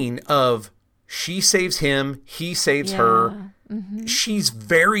scene of she saves him, he saves her. Mm-hmm. She's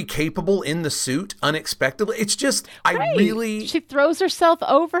very capable in the suit unexpectedly. It's just, Right. She throws herself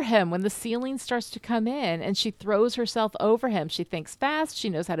over him when the ceiling starts to come in, and she throws herself over him. She thinks fast. She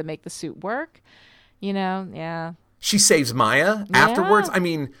knows how to make the suit work. You know, yeah. She saves Maya afterwards. I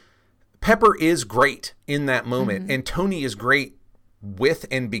mean, Pepper is great in that moment, and Tony is great with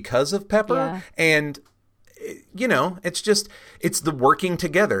and because of Pepper. Yeah. And, you know, it's the working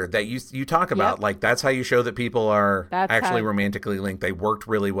together that you talk about. Yep. Like, that's how you show that people are That's actually how- romantically linked. They worked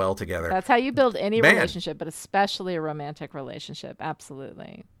really well together. That's how you build any Man. relationship, but especially a romantic relationship.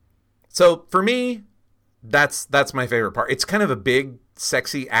 Absolutely. So for me, that's my favorite part. It's kind of a big,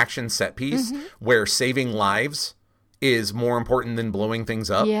 sexy action set piece where saving lives is more important than blowing things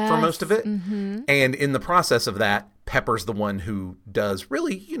up for most of it. Mm-hmm. And in the process of that, Pepper's the one who does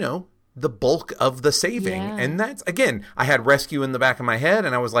really, you know, the bulk of the saving. Yeah. And that's, again, I had rescue in the back of my head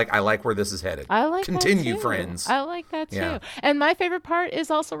and I was like, I like where this is headed. I like Continue, that too. friends. I like that too. Yeah. And my favorite part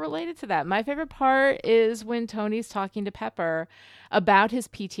is also related to that. My favorite part is when Tony's talking to Pepper about his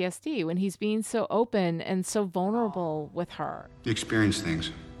PTSD, when he's being so open and so vulnerable with her. You experience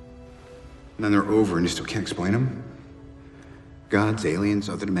things, and then they're over, and you still can't explain them. Gods, aliens,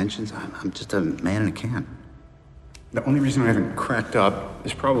 other dimensions. I'm just a man in a can. The only reason I haven't cracked up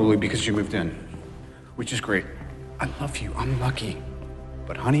is probably because you moved in, which is great. I love you. I'm lucky.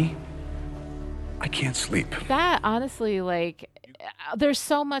 But honey, I can't sleep. That honestly, like, there's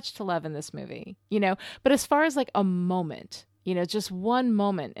so much to love in this movie, you know, but as far as like a moment, you know, just one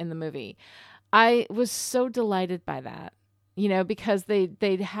moment in the movie, I was so delighted by that, you know, because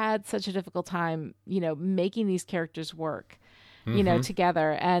they'd had such a difficult time, you know, making these characters work, you know,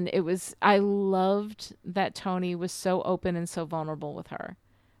 together. And I loved that Tony was so open and so vulnerable with her,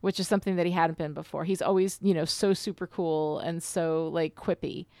 which is something that he hadn't been before. He's always, you know, so super cool and so like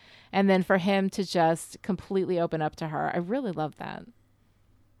quippy. And then for him to just completely open up to her, I really love that.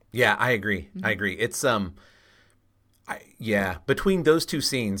 Yeah, I agree. I agree. It's Yeah, between those two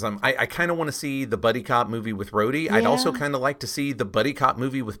scenes, I kind of want to see the buddy cop movie with Rhodey. I'd also kind of like to see the buddy cop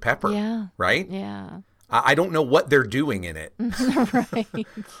movie with Pepper. Yeah. Right? Yeah. I don't know what they're doing in it. Right.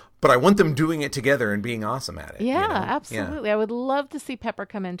 But I want them doing it together and being awesome at it. Yeah, you know? absolutely. Yeah. I would love to see Pepper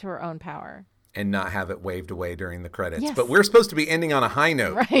come into her own power. And not have it waved away during the credits. Yes. But we're supposed to be ending on a high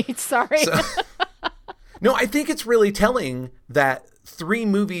note. Right, sorry. So, no, I think it's really telling that 3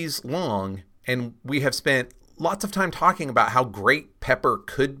 movies long, and we have spent lots of time talking about how great Pepper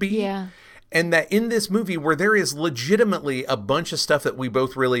could be. Yeah. And that in this movie, where there is legitimately a bunch of stuff that we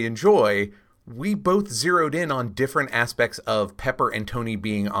both really enjoy, we both zeroed in on different aspects of Pepper and Tony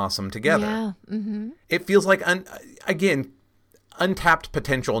being awesome together. Yeah. Mm-hmm. It feels like, again, untapped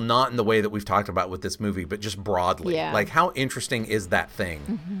potential, not in the way that we've talked about with this movie, but just broadly. Yeah. Like, how interesting is that thing?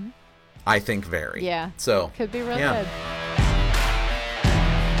 Mm-hmm. I think very. Yeah. So could be real good.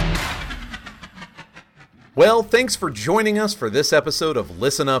 Well, thanks for joining us for this episode of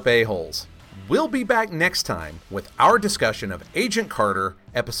Listen Up, A-Holes. We'll be back next time with our discussion of Agent Carter,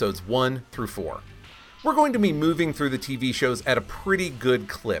 episodes 1 through 4. We're going to be moving through the TV shows at a pretty good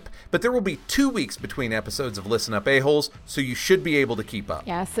clip, but there will be 2 weeks between episodes of Listen Up, A-Holes, so you should be able to keep up.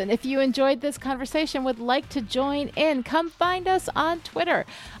 Yes, and if you enjoyed this conversation, would like to join in, come find us on Twitter.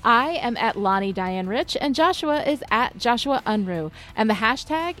 I am at Lonnie Diane Rich, and Joshua is at Joshua Unruh, and the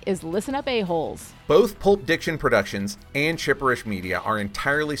hashtag is Listen Up A-Holes. Both Pulp Diction Productions and Chipperish Media are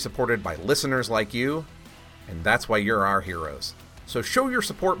entirely supported by listeners like you, and that's why you're our heroes. So show your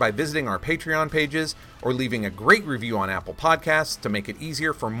support by visiting our Patreon pages or leaving a great review on Apple Podcasts to make it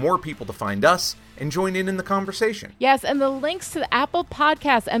easier for more people to find us and join in the conversation. Yes, and the links to the Apple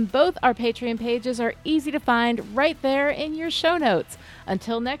Podcasts and both our Patreon pages are easy to find right there in your show notes.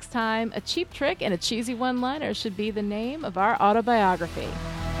 Until next time, a cheap trick and a cheesy one-liner should be the name of our autobiography.